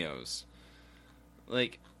cameos.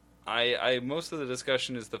 Like, I most of the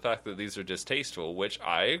discussion is the fact that these are distasteful, which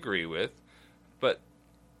I agree with, but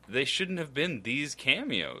they shouldn't have been these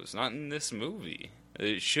cameos, not in this movie.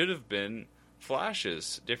 It should have been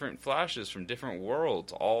Flashes, different Flashes from different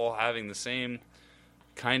worlds, all having the same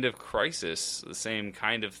kind of crisis, the same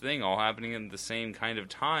kind of thing, all happening in the same kind of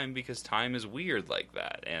time, because time is weird like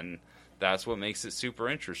that, and that's what makes it super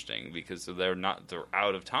interesting, because they're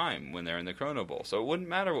out of time when they're in the Chrono Bowl. So it wouldn't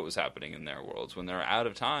matter what was happening in their worlds. When they're out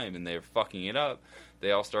of time and they're fucking it up,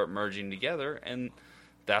 they all start merging together, and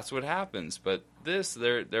that's what happens. But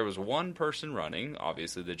there was one person running,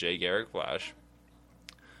 obviously the Jay Garrick Flash,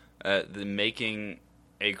 making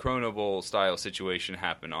a Chrono Bowl style situation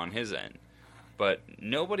happen on his end. But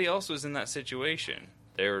nobody else was in that situation.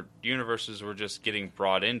 Their universes were just getting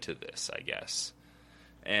brought into this, I guess.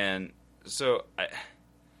 And so,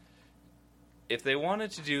 if they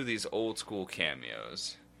wanted to do these old school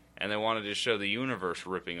cameos, and they wanted to show the universe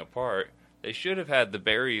ripping apart, they should have had the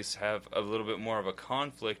Barrys have a little bit more of a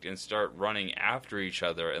conflict and start running after each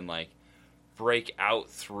other and, like, break out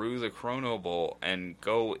through the Chrono Bowl and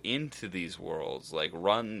go into these worlds. Like,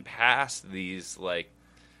 run past these, like,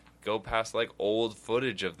 go past, like, old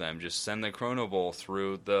footage of them. Just send the Chrono Bowl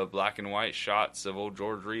through the black and white shots of old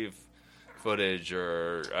George Reeve footage,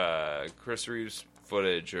 or Chris Reeves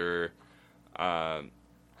footage, or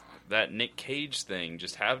that Nick Cage thing.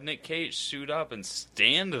 Just have Nick Cage suit up and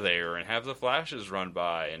stand there and have the Flashes run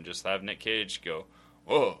by and just have Nick Cage go,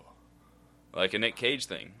 whoa, like a Nick Cage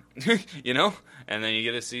thing. You know? And then you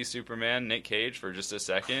get to see Superman, Nick Cage for just a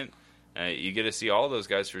second. You get to see all those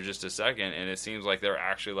guys for just a second, and it seems like they're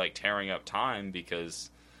actually, like, tearing up time, because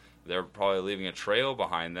they're probably leaving a trail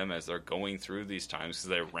behind them as they're going through these times, because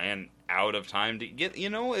they ran out of time to get, you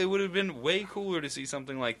know, it would have been way cooler to see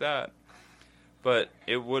something like that. But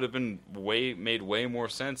it would have been made way more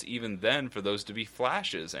sense even then for those to be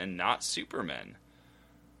Flashes and not Supermen.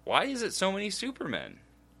 Why is it so many Supermen?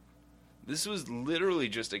 This was literally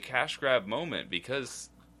just a cash grab moment, because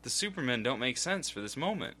the Supermen don't make sense for this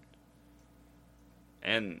moment.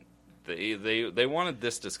 And they wanted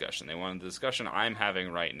this discussion. They wanted the discussion I'm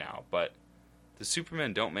having right now. But the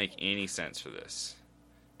Supermen don't make any sense for this.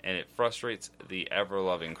 And it frustrates the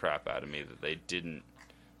ever-loving crap out of me that they didn't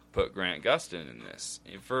put Grant Gustin in this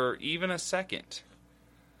for even a second.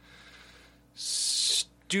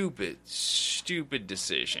 Stupid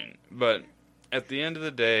decision. But at the end of the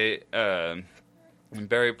day,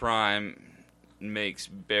 Barry Prime makes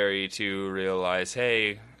Barry to realize,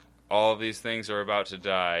 hey, all of these things are about to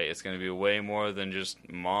die. It's going to be way more than just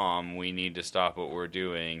Mom. We need to stop what we're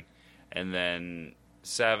doing. And then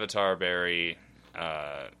Savitar Barry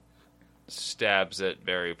stabs at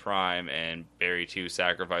Barry Prime, and Barry 2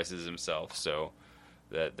 sacrifices himself so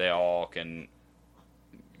that they all can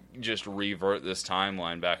just revert this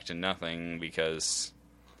timeline back to nothing, because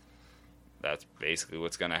that's basically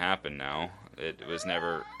what's going to happen now. It was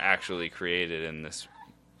never actually created in this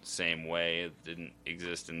same way. It didn't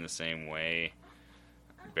exist in the same way.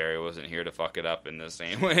 Barry wasn't here to fuck it up in the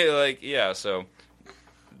same way. Like, yeah, so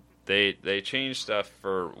they changed stuff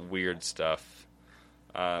for weird stuff.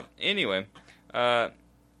 Anyway,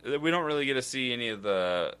 we don't really get to see any of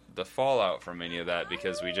the fallout from any of that,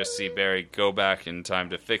 because we just see Barry go back in time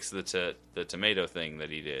to fix the tomato thing that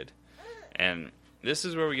he did. And this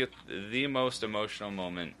is where we get the most emotional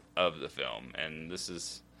moment of the film. And this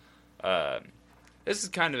is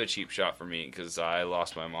kind of a cheap shot for me, because I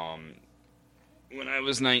lost my mom when I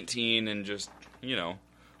was 19 and just,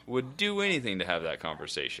 would do anything to have that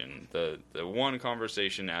conversation. The one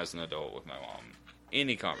conversation as an adult with my mom.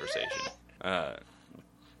 Any conversation.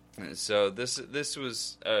 So this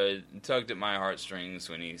was tugged at my heartstrings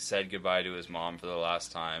when he said goodbye to his mom for the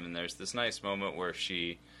last time. And there's this nice moment where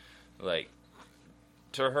she, to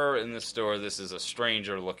her in the store, this is a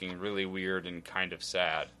stranger looking really weird and kind of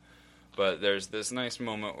sad. But there's this nice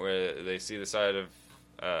moment where they see the side of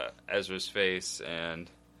Ezra's face,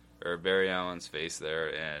 or Barry Allen's face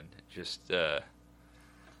there, and just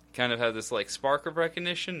kind of have this spark of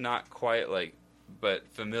recognition, not quite but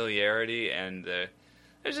familiarity, and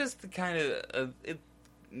there's just the kind of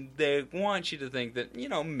they want you to think that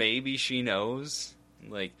maybe she knows.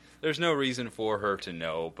 There's no reason for her to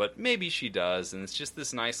know, but maybe she does, and it's just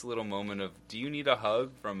this nice little moment of, do you need a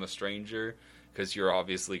hug from a stranger? Because you're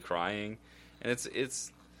obviously crying. And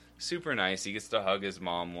it's super nice. He gets to hug his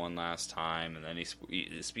mom one last time, and then he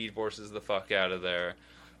speed forces the fuck out of there.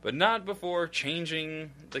 But not before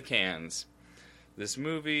changing the cans. This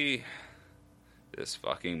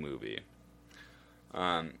fucking movie.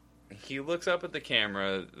 He looks up at the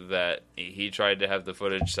camera that he tried to have the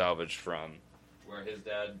footage salvaged from, where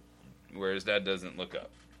his dad doesn't look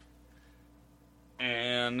up.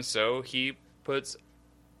 And so he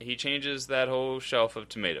changes that whole shelf of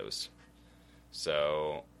tomatoes.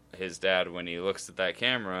 So his dad, when he looks at that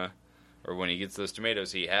camera, or when he gets those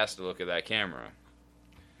tomatoes, he has to look at that camera.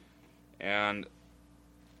 And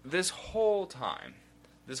this whole time,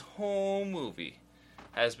 this whole movie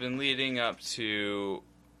has been leading up to,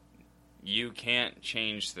 you can't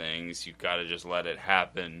change things, you gotta just let it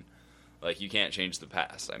happen. You can't change the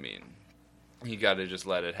past, you gotta just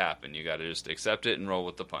let it happen. You gotta just accept it and roll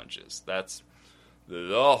with the punches. That's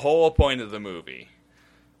the whole point of the movie.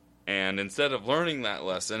 And instead of learning that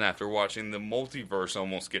lesson after watching the multiverse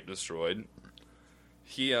almost get destroyed,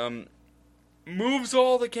 he moves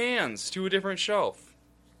all the cans to a different shelf.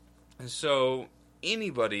 So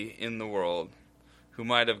anybody in the world who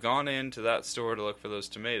might have gone into that store to look for those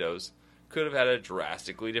tomatoes could have had a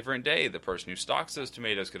drastically different day. The person who stocks those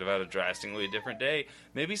tomatoes could have had a drastically different day.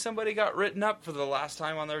 Maybe somebody got written up for the last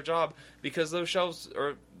time on their job because those shelves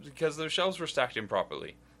were stacked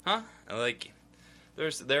improperly. Huh?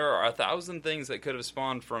 There are 1,000 things that could have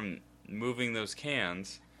spawned from moving those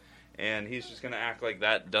cans, and he's just going to act like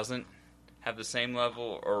that doesn't have the same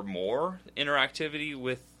level or more interactivity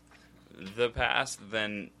with the past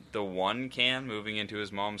than the one can moving into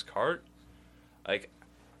his mom's cart.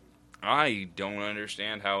 I don't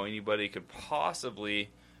understand how anybody could possibly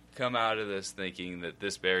come out of this thinking that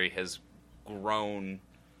this Barry has grown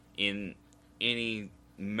in any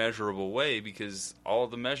measurable way, because all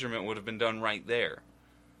the measurement would have been done right there.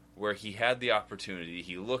 Where he had the opportunity,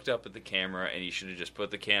 he looked up at the camera, and he should have just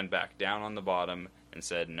put the can back down on the bottom and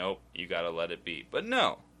said, nope, you gotta let it be. But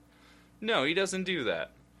no, he doesn't do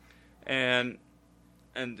that. And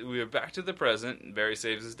we are back to the present, and Barry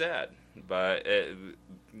saves his dad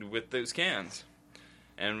with those cans.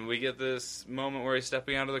 And we get this moment where he's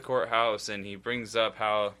stepping out of the courthouse, and he brings up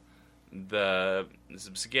how the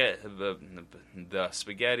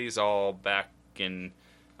spaghetti's all back in,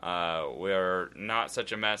 we're not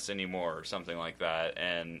such a mess anymore, or something like that.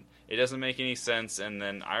 And it doesn't make any sense. And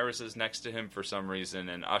then Iris is next to him for some reason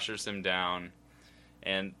and ushers him down.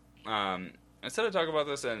 And instead of talking about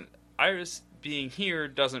this, and Iris being here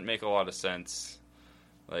doesn't make a lot of sense.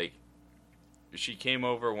 She came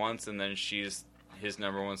over once, and then she's his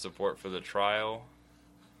number one support for the trial.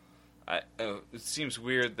 It seems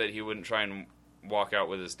weird that he wouldn't try and walk out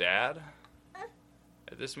with his dad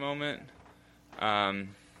at this moment.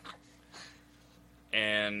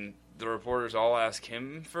 And the reporters all ask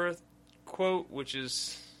him for a quote, which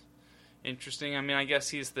is interesting. I mean, I guess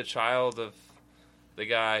he's the child of the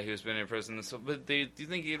guy who's been in prison. So, but do you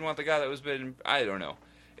think you'd want the guy that was been? I don't know.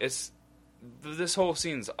 This whole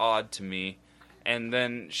scene's odd to me, and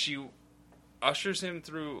then she ushers him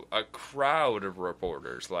through a crowd of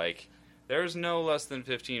reporters. Like, there's no less than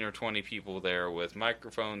 15 or 20 people there with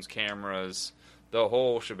microphones, cameras, the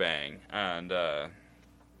whole shebang. And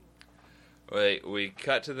we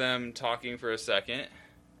cut to them talking for a second,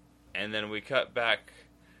 and then we cut back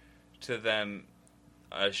to them,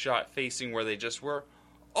 a shot facing where they just were.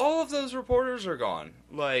 All of those reporters are gone.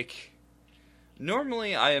 Like,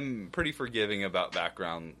 normally I am pretty forgiving about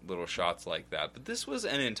background little shots like that, but this was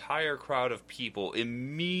an entire crowd of people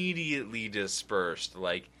immediately dispersed,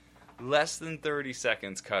 like less than 30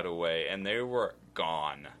 seconds cut away, and they were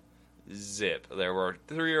gone. Zip. There were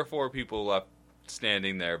 3 or 4 people left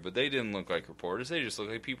standing there, but they didn't look like reporters. They just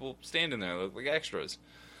looked like people standing there, looked like extras.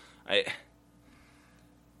 It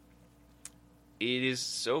is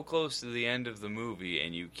so close to the end of the movie,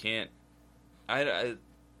 and you can't. It's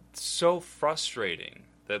so frustrating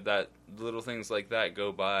that little things like that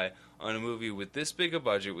go by on a movie with this big a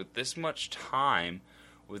budget, with this much time,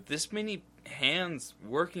 with this many hands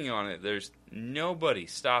working on it. There's nobody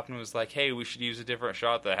stopped and was like, "Hey, we should use a different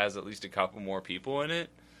shot that has at least a couple more people in it."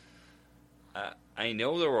 I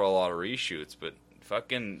know there were a lot of reshoots, but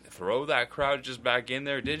fucking throw that crowd just back in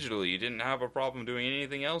there digitally. You didn't have a problem doing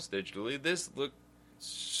anything else digitally. This looked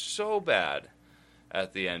so bad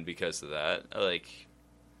at the end because of that. Like,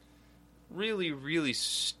 really, really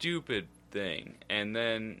stupid thing. And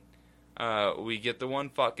then we get the one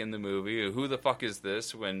fuck in the movie. Who the fuck is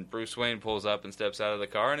this? When Bruce Wayne pulls up and steps out of the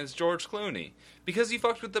car, and it's George Clooney. Because he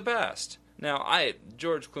fucked with the best. Now,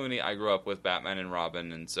 George Clooney, I grew up with Batman and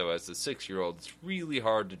Robin, and so as a 6-year-old, it's really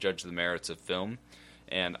hard to judge the merits of film.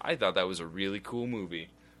 And I thought that was a really cool movie.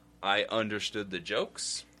 I understood the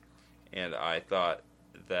jokes, and I thought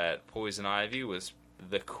that Poison Ivy was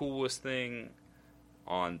the coolest thing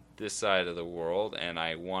on this side of the world, and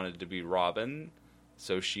I wanted to be Robin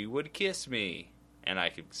so she would kiss me, and I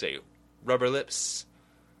could say, rubber lips.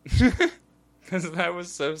 Because that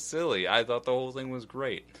was so silly. I thought the whole thing was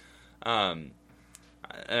great. I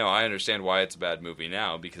understand why it's a bad movie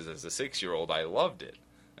now, because as a 6-year-old, I loved it.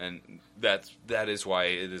 And that is why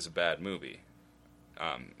it is a bad movie,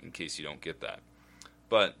 in case you don't get that.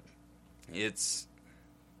 But it's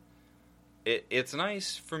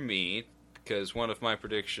nice for me, because one of my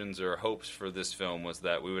predictions or hopes for this film was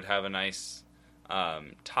that we would have a nice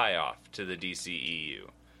tie-off to the DCEU.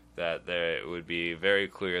 That it would be very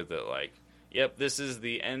clear that, like, yep, this is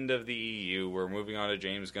the end of the EU. We're moving on to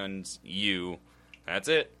James Gunn's U. That's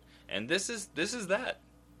it. And this is that.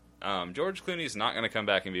 George Clooney's not going to come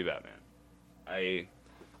back and be Batman. I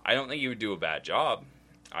don't think he would do a bad job.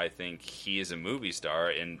 I think he is a movie star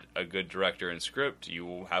and a good director and script. You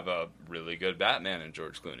will have a really good Batman in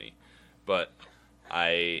George Clooney. But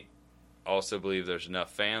I also believe there's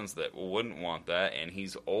enough fans that wouldn't want that, and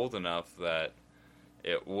he's old enough that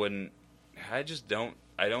it wouldn't. I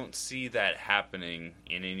don't see that happening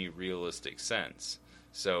in any realistic sense.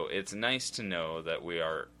 So it's nice to know that we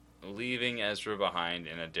are leaving Ezra behind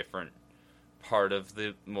in a different part of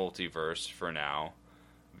the multiverse for now,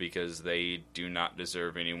 because they do not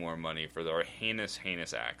deserve any more money for their heinous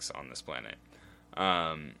acts on this planet.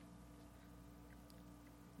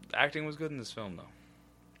 Acting was good in this film, though.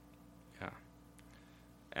 Yeah.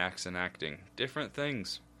 Acts and acting. Different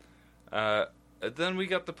things. Then we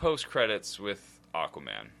got the post-credits with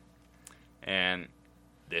Aquaman. And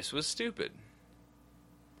this was stupid.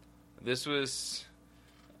 This was...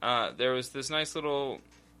 there was this nice little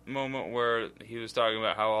moment where he was talking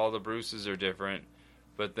about how all the Bruces are different,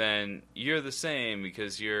 but then you're the same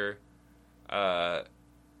because you're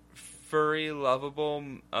furry, lovable,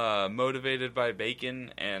 motivated by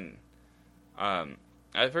bacon, and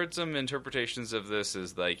I've heard some interpretations of this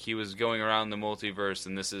as like he was going around the multiverse,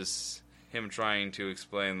 and this is him trying to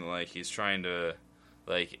explain, like, he's trying to,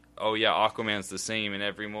 like, oh yeah, Aquaman's the same in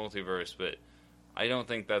every multiverse, but I don't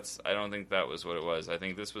think that was what it was. I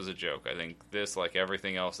think this was a joke. I think this, like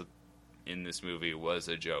everything else in this movie, was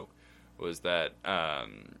a joke. Was that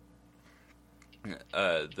the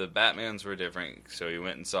Batmans were different, so he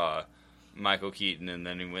went and saw Michael Keaton, and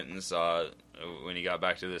then he went and saw, when he got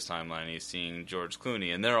back to this timeline, he's seeing George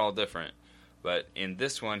Clooney, and they're all different. But in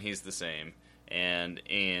this one, he's the same. And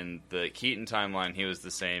in the Keaton timeline, he was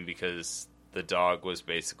the same because the dog was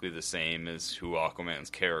basically the same as who Aquaman's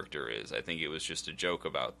character is. I think it was just a joke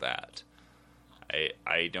about that.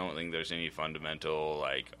 I don't think there's any fundamental,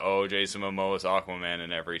 like, oh, Jason Momoa is Aquaman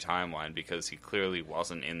in every timeline, because he clearly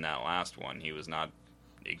wasn't in that last one. He was not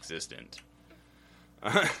existent.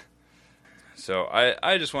 So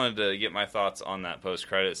I just wanted to get my thoughts on that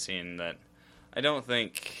post-credit scene. That I don't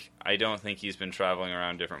think he's been traveling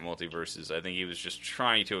around different multiverses. I think he was just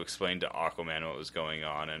trying to explain to Aquaman what was going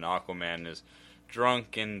on, and Aquaman is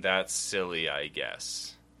drunk, and that's silly, I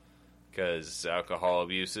guess. Because alcohol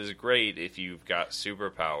abuse is great if you've got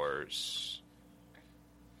superpowers.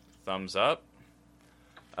 Thumbs up?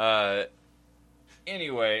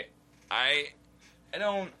 Anyway, I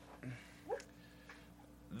don't...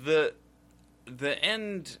 The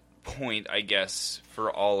end point, I guess,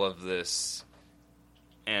 for all of this,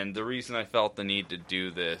 and the reason I felt the need to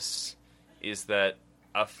do this, is that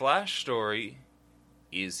a Flash story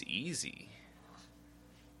is easy.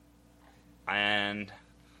 And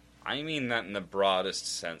I mean that in the broadest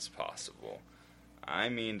sense possible. I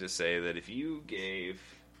mean to say that if you gave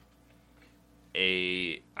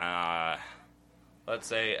let's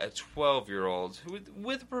say a 12-year-old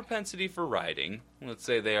with a propensity for writing, let's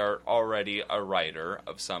say they are already a writer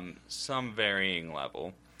of some varying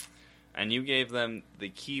level, and you gave them the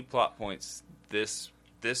key plot points this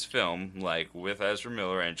film, like with Ezra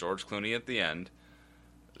Miller and George Clooney at the end,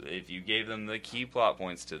 if you gave them the key plot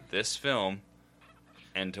points to this film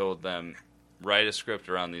and told them, write a script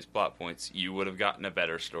around these plot points, you would have gotten a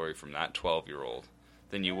better story from that 12-year-old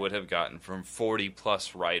than you would have gotten from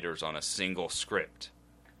 40-plus writers on a single script.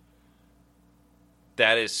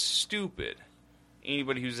 That is stupid.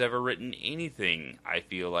 Anybody who's ever written anything, I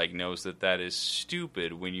feel like, knows that is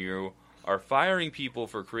stupid when you are firing people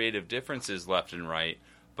for creative differences left and right,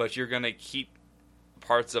 but you're going to keep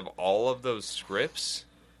parts of all of those scripts.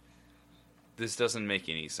 This doesn't make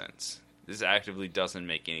any sense. This actively doesn't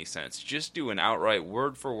make any sense. Just do an outright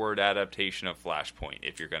word-for-word adaptation of Flashpoint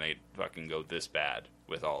if you're going to fucking go this bad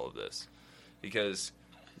with all of this. Because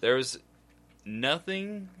there's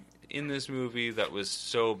nothing in this movie that was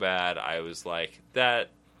so bad I was like, that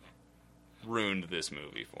ruined this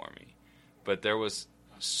movie for me. But there was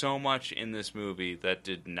so much in this movie that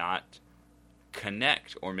did not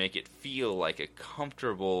connect or make it feel like a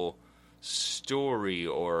comfortable story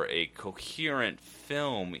or a coherent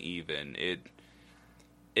film. Even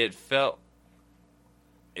it felt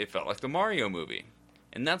like the Mario movie,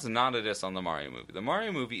 and that's not a diss on the Mario movie. The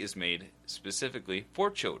Mario movie is made specifically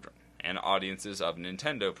for children and audiences of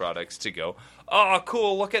Nintendo products to go, oh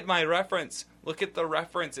cool, look at my reference, look at the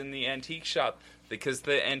reference in the antique shop, because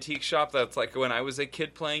the antique shop, that's like when I was a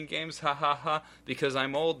kid playing games, ha ha ha, because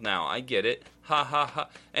I'm old now, I get it, ha ha ha,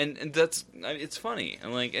 and that's, it's funny,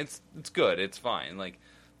 and like, it's good, it's fine. Like,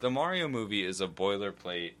 the Mario movie is a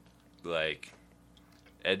boilerplate, like,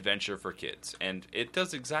 adventure for kids, and it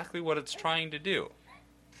does exactly what it's trying to do,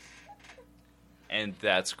 and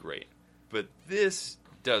that's great. But this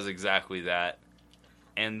does exactly that,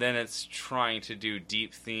 and then it's trying to do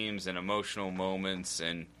deep themes and emotional moments,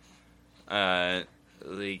 and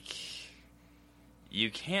like,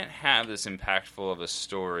 you can't have this impactful of a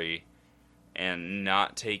story and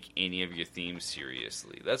not take any of your themes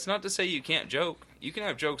seriously. That's not to say you can't joke. You can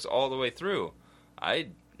have jokes all the way through.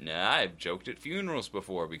 I've joked at funerals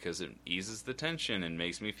before because it eases the tension and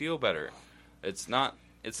makes me feel better. It's not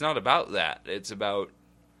about that. It's about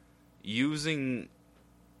using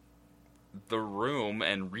the room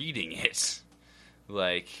and reading it.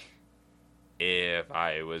 Like, if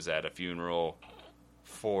I was at a funeral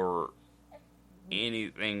for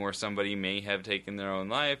anything where somebody may have taken their own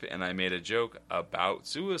life and I made a joke about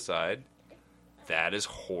suicide, that is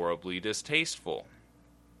horribly distasteful.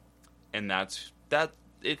 And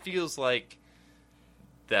it feels like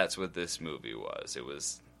that's what this movie was. It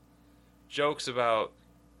was jokes about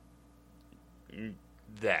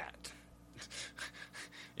that.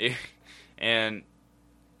 And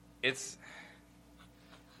it's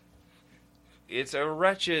a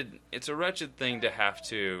wretched thing to have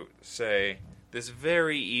to say this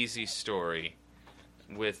very easy story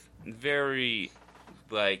with very,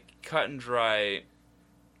 like, cut and dry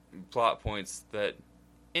plot points that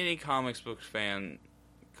any comic books fan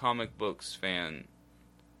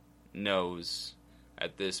knows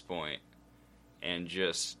at this point, and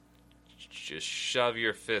just shove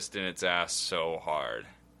your fist in its ass so hard.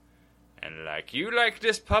 And like, you like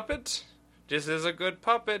this puppet? This is a good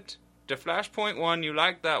puppet. The Flashpoint one, you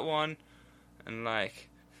like that one? And like,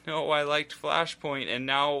 no, I liked Flashpoint, and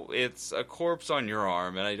now it's a corpse on your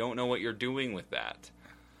arm, and I don't know what you're doing with that.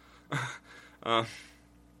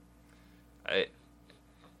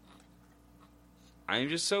 I'm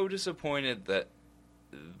just so disappointed that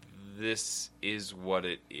this is what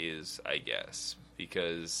it is, I guess.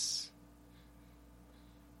 Because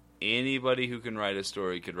anybody who can write a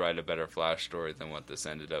story could write a better Flash story than what this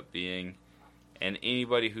ended up being. And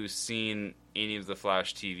anybody who's seen any of the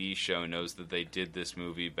Flash TV show knows that they did this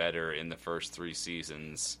movie better in the first 3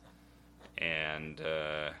 seasons. And,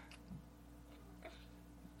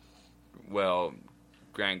 well,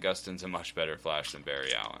 Grant Gustin's a much better Flash than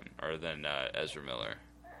Barry Allen, or than Ezra Miller.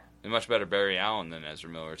 A much better Barry Allen than Ezra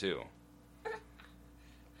Miller, too.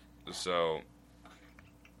 So,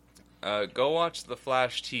 go watch the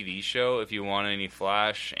Flash TV show if you want any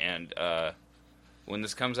Flash, and when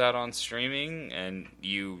this comes out on streaming, and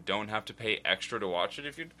you don't have to pay extra to watch it,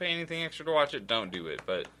 if you have to pay anything extra to watch it, don't do it,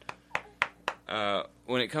 but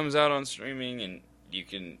when it comes out on streaming, and you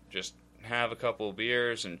can just have a couple of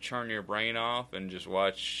beers and turn your brain off and just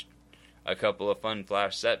watch a couple of fun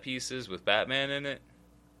Flash set pieces with Batman in it,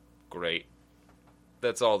 great.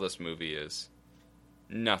 That's all this movie is.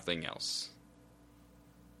 Nothing else.